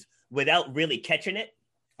things without really catching it.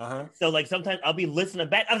 So like sometimes I'll be listening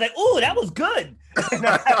back. I was like, "Oh, that was good," and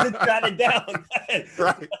I have to jot it down.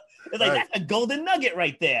 Right. It's like that's a golden nugget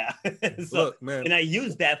right there. So, look, man, and I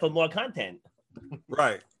use that for more content.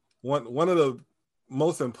 Right. One of the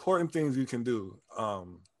most important things you can do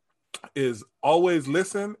is always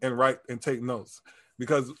listen and write and take notes,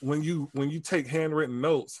 because when you take handwritten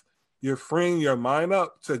notes, you're freeing your mind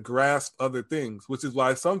up to grasp other things, which is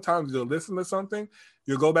why sometimes you'll listen to something,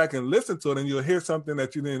 you'll go back and listen to it, and you'll hear something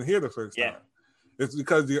that you didn't hear the first time. It's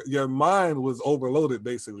because your mind was overloaded,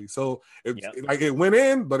 basically. So it went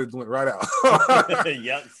in, but it went right out.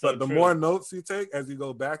 But the more notes you take as you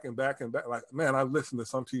go back and back and back, like, man, I've listened to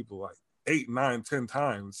some people like 8, 9, 10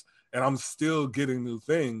 times, and I'm still getting new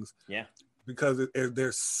things. Yeah, because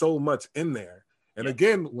there's so much in there. And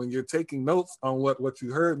again, when you're taking notes on what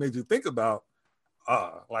you heard made you think about,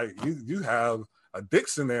 like you have a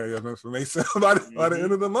dictionary of information by the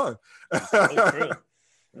end of the month. So true.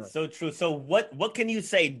 It's so true. So what can you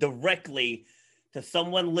say directly to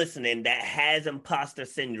someone listening that has imposter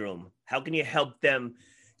syndrome? How can you help them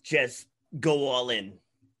just go all in?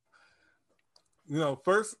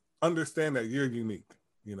 First, understand that you're unique.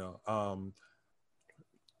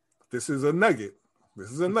 This is a nugget,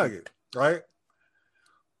 right?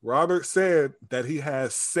 Robert said that he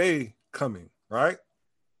has say coming, right?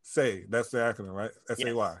 Say, that's the acronym, right?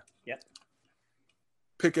 SAY. Yeah.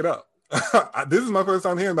 Pick it up. This is my first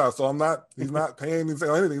time hearing about it, so he's not paying me to say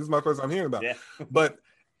anything. This is my first time hearing about it. But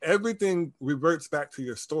everything reverts back to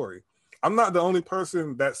your story. I'm not the only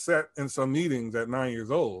person that sat in some meetings at 9 years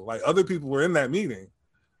old. Like, other people were in that meeting.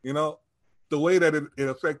 The way that it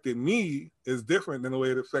affected me is different than the way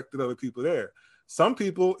it affected other people there. Some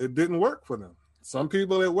people, it didn't work for them. Some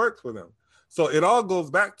people, it worked for them. So it all goes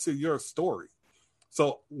back to your story.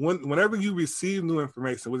 So whenever you receive new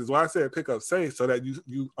information, which is why I said pick up say, so that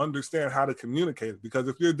you understand how to communicate it. Because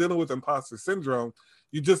if you're dealing with imposter syndrome,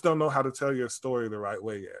 you just don't know how to tell your story the right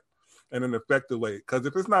way yet, in an effective way. Because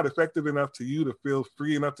if it's not effective enough to you to feel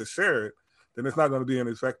free enough to share it, then it's not going to be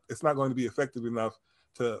it's not going to be effective enough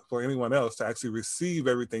for anyone else to actually receive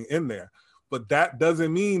everything in there. But that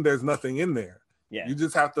doesn't mean there's nothing in there. Yeah. You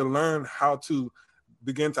just have to learn how to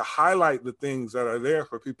begin to highlight the things that are there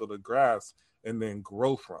for people to grasp and then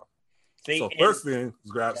grow from. So first thing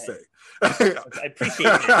is grab say. I appreciate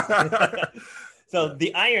that. So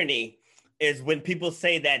the irony is when people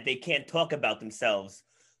say that they can't talk about themselves,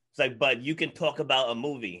 it's like, but you can talk about a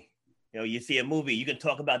movie. You see a movie, you can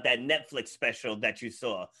talk about that Netflix special that you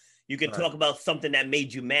saw. You can talk about something that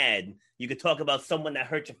made you mad. You can talk about someone that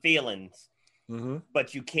hurt your feelings.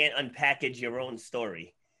 But you can't unpackage your own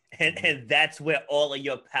story. And that's where all of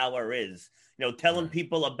your power is. Telling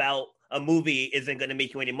people about a movie isn't going to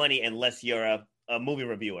make you any money unless you're a movie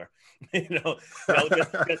reviewer.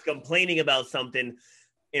 Just complaining about something,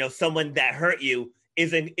 someone that hurt you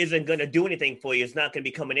isn't going to do anything for you. It's not going to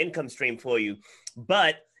become an income stream for you.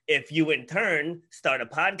 But if you in turn start a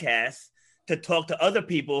podcast to talk to other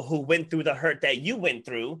people who went through the hurt that you went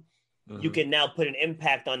through, you can now put an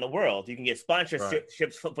impact on the world. You can get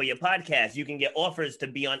sponsorships for your podcast. You can get offers to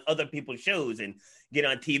be on other people's shows and get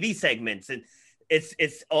on TV segments. And it's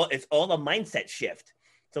all a mindset shift.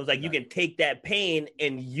 So it's like you can take that pain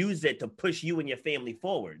and use it to push you and your family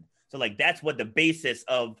forward. So like that's what the basis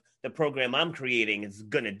of the program I'm creating is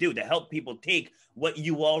going to do, to help people take what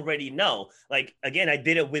you already know. Like, again, I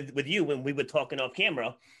did it with you when we were talking off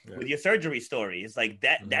camera with your surgery story. It's like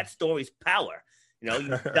that story's power.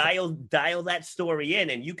 You dial that story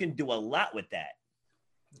in, and you can do a lot with that.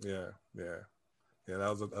 Yeah. That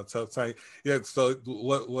was a tough time. Yeah. So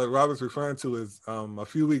what Robert's referring to is a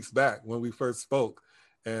few weeks back when we first spoke,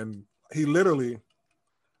 and he literally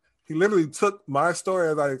took my story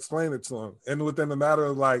as I explained it to him, and within a matter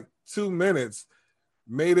of like 2 minutes,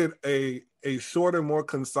 made it a shorter, more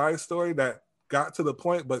concise story that got to the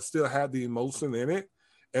point, but still had the emotion in it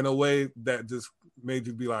in a way that just made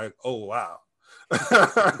you be like, oh, wow.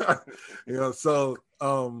 So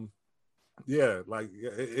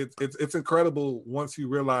it's incredible once you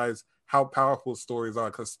realize how powerful stories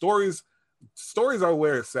are, because stories are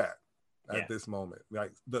where it's at this moment.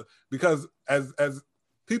 Because as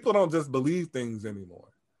people don't just believe things anymore.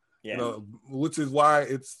 Which is why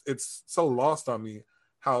it's so lost on me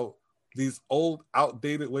how these old,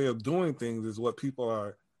 outdated way of doing things is what people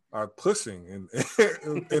are pushing, and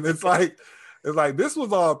and it's like this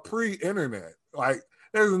was all pre-internet. Like,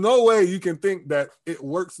 there's no way you can think that it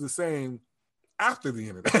works the same after the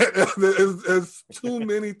internet. There's too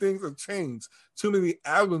many things have changed. Too many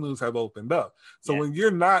avenues have opened up. So when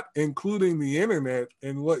you're not including the internet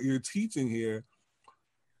in what you're teaching here,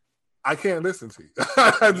 I can't listen to you.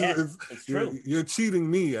 It's true. You're cheating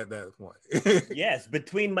me at that point. Yes,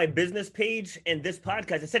 between my business page and this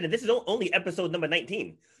podcast, I said, and this is only episode number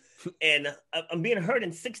 19, and I'm being heard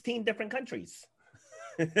in 16 different countries.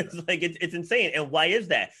 It's insane. And why is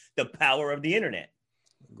that? The power of the internet.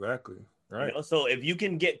 Exactly. Right. So if you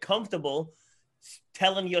can get comfortable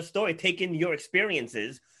telling your story, taking your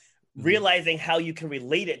experiences, realizing how you can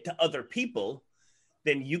relate it to other people,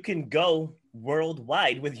 then you can go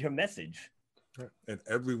worldwide with your message. And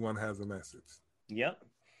everyone has a message. Yep.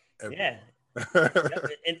 And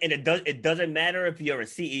it doesn't matter if you're a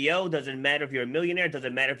CEO, doesn't matter if you're a millionaire,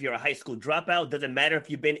 doesn't matter if you're a high school dropout, doesn't matter if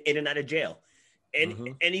you've been in and out of jail.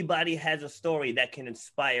 And anybody has a story that can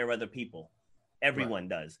inspire other people. Everyone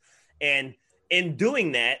does. And in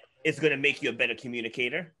doing that, it's going to make you a better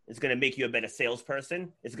communicator. It's going to make you a better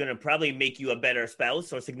salesperson. It's going to probably make you a better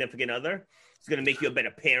spouse or significant other. It's going to make you a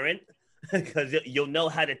better parent, because you'll know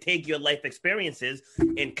how to take your life experiences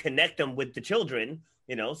and connect them with the children,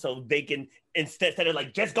 so they can, instead of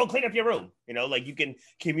like, just go clean up your room, you can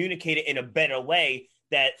communicate it in a better way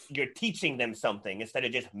that you're teaching them something instead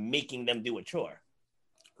of just making them do a chore.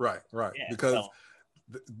 Right. Yeah, because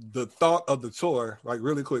the thought of the chore, like,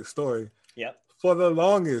 really quick story. Yep. For the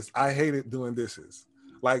longest, I hated doing dishes.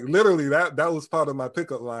 Like, literally, that was part of my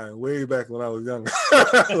pickup line way back when I was younger.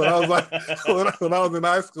 when I was in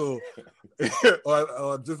high school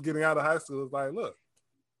or just getting out of high school, it's like, look,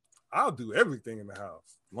 I'll do everything in the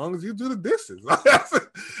house as long as you do the dishes.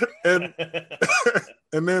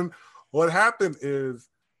 and then what happened is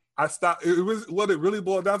I stopped. What it really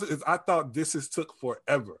boiled down to is I thought dishes took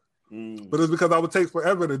forever. But it's because I would take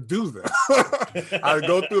forever to do them. I'd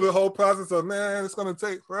go through the whole process of, man, it's going to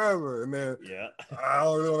take forever. And then I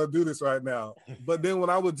don't really want to do this right now. But then when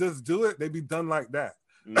I would just do it, they'd be done like that.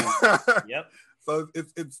 Yep. So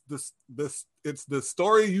it's the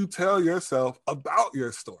story you tell yourself about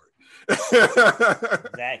your story.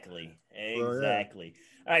 Exactly. All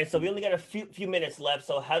right. So we only got a few minutes left.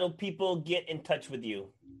 So how do people get in touch with you?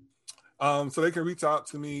 So they can reach out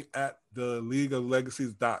to me at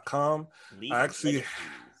theleagueoflegacies.com. I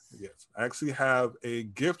actually have a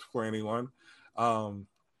gift for anyone.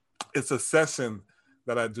 It's a session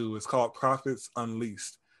that I do. It's called Profits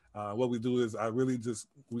Unleashed. What we do is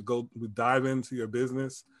we dive into your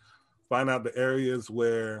business, find out the areas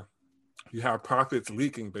where you have profits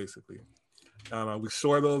leaking, basically. We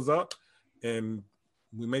shore those up and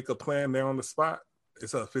we make a plan there on the spot.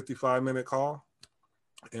 It's a 55-minute call.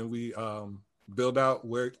 And we build out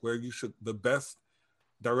where you should, the best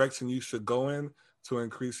direction you should go in to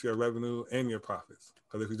increase your revenue and your profits.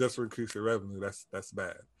 Because if you just increase your revenue, that's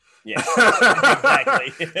bad. Yeah,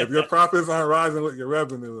 exactly. If your profits aren't rising with your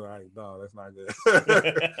revenue, no, that's not good.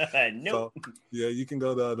 Nope. So, you can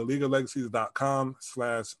go to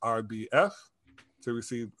theleagueoflegacies.com/RBF to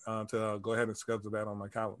receive, to go ahead and schedule that on my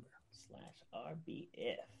calendar.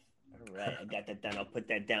 /RBF. All right, I got that down. I'll put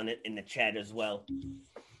that down in the chat as well.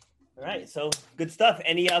 All right, so good stuff.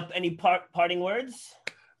 Any parting words?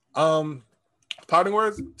 Parting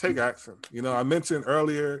words, take action. I mentioned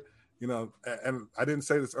earlier, and I didn't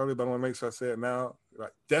say this earlier, but I want to make sure I say it now.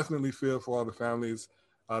 Definitely feel for all the families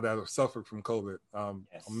that have suffered from COVID. Yes.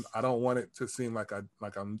 I don't want it to seem like I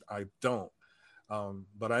don't,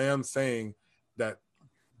 but I am saying that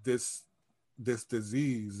this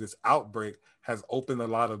disease, this outbreak, has opened a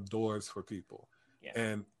lot of doors for people. Yeah.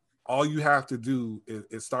 And all you have to do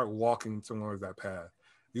is start walking towards that path.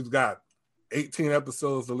 You've got 18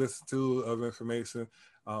 episodes to listen to of information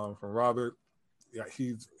from Robert. Yeah,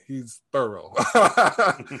 he's thorough.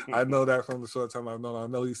 I know that from the short time I've known. I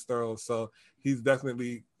know he's thorough. So he's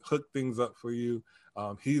definitely hooked things up for you.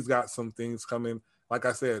 He's got some things coming. Like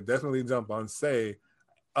I said, definitely jump on Say.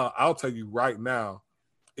 I'll tell you right now,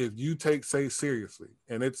 if you take Say seriously,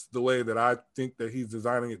 and it's the way that I think that he's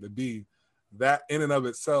designing it to be, that in and of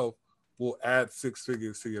itself will add 6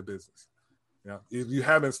 figures to your business. If you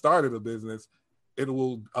haven't started a business, it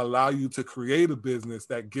will allow you to create a business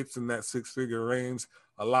that gets in that 6-figure range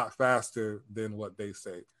a lot faster than what they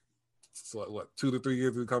say. So what, 2 to 3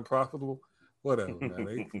 years to become profitable? Whatever, man.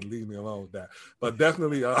 They can leave me alone with that. But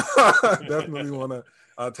definitely, definitely want to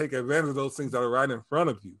take advantage of those things that are right in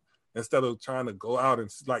front of you instead of trying to go out and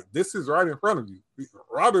like, this is right in front of you.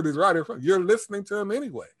 Robert is right in front. You're listening to him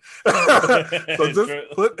anyway. So just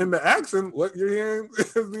put into action what you're hearing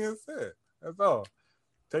is being said. That's all.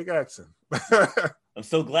 Take action. I'm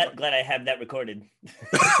so glad I have that recorded.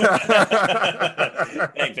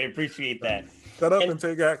 Thanks, I appreciate that. Shut up and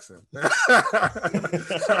take action. Shut up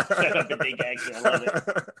and take action. I love it.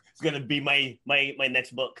 It's gonna be my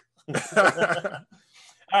next book.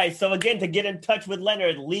 All right, so again, to get in touch with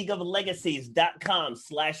Leonard,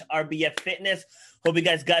 leagueoflegacies.com/RBF Fitness. Hope you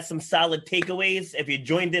guys got some solid takeaways. If you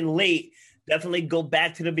joined in late, definitely go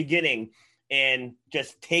back to the beginning and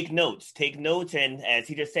just take notes. Take notes, and as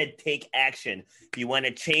he just said, take action. If you want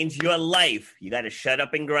to change your life, you got to shut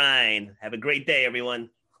up and grind. Have a great day,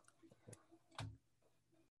 everyone.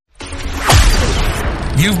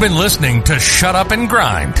 You've been listening to Shut Up and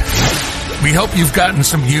Grind. We hope you've gotten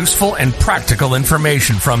some useful and practical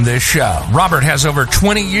information from this show. Robert has over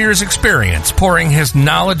 20 years experience pouring his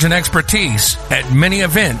knowledge and expertise at many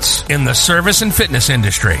events in the service and fitness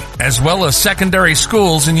industry, as well as secondary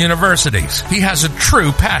schools and universities. He has a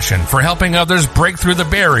true passion for helping others break through the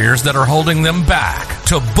barriers that are holding them back.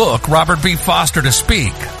 To book Robert B. Foster to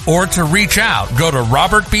speak or to reach out, go to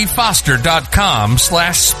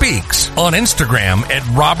robertbfoster.com/speaks, on Instagram at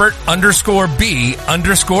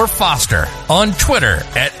Robert_B_Foster, on Twitter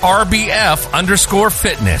at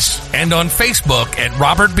RBF_fitness, and on Facebook at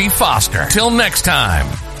Robert B. Foster. Till next time,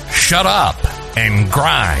 shut up and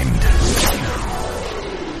grind.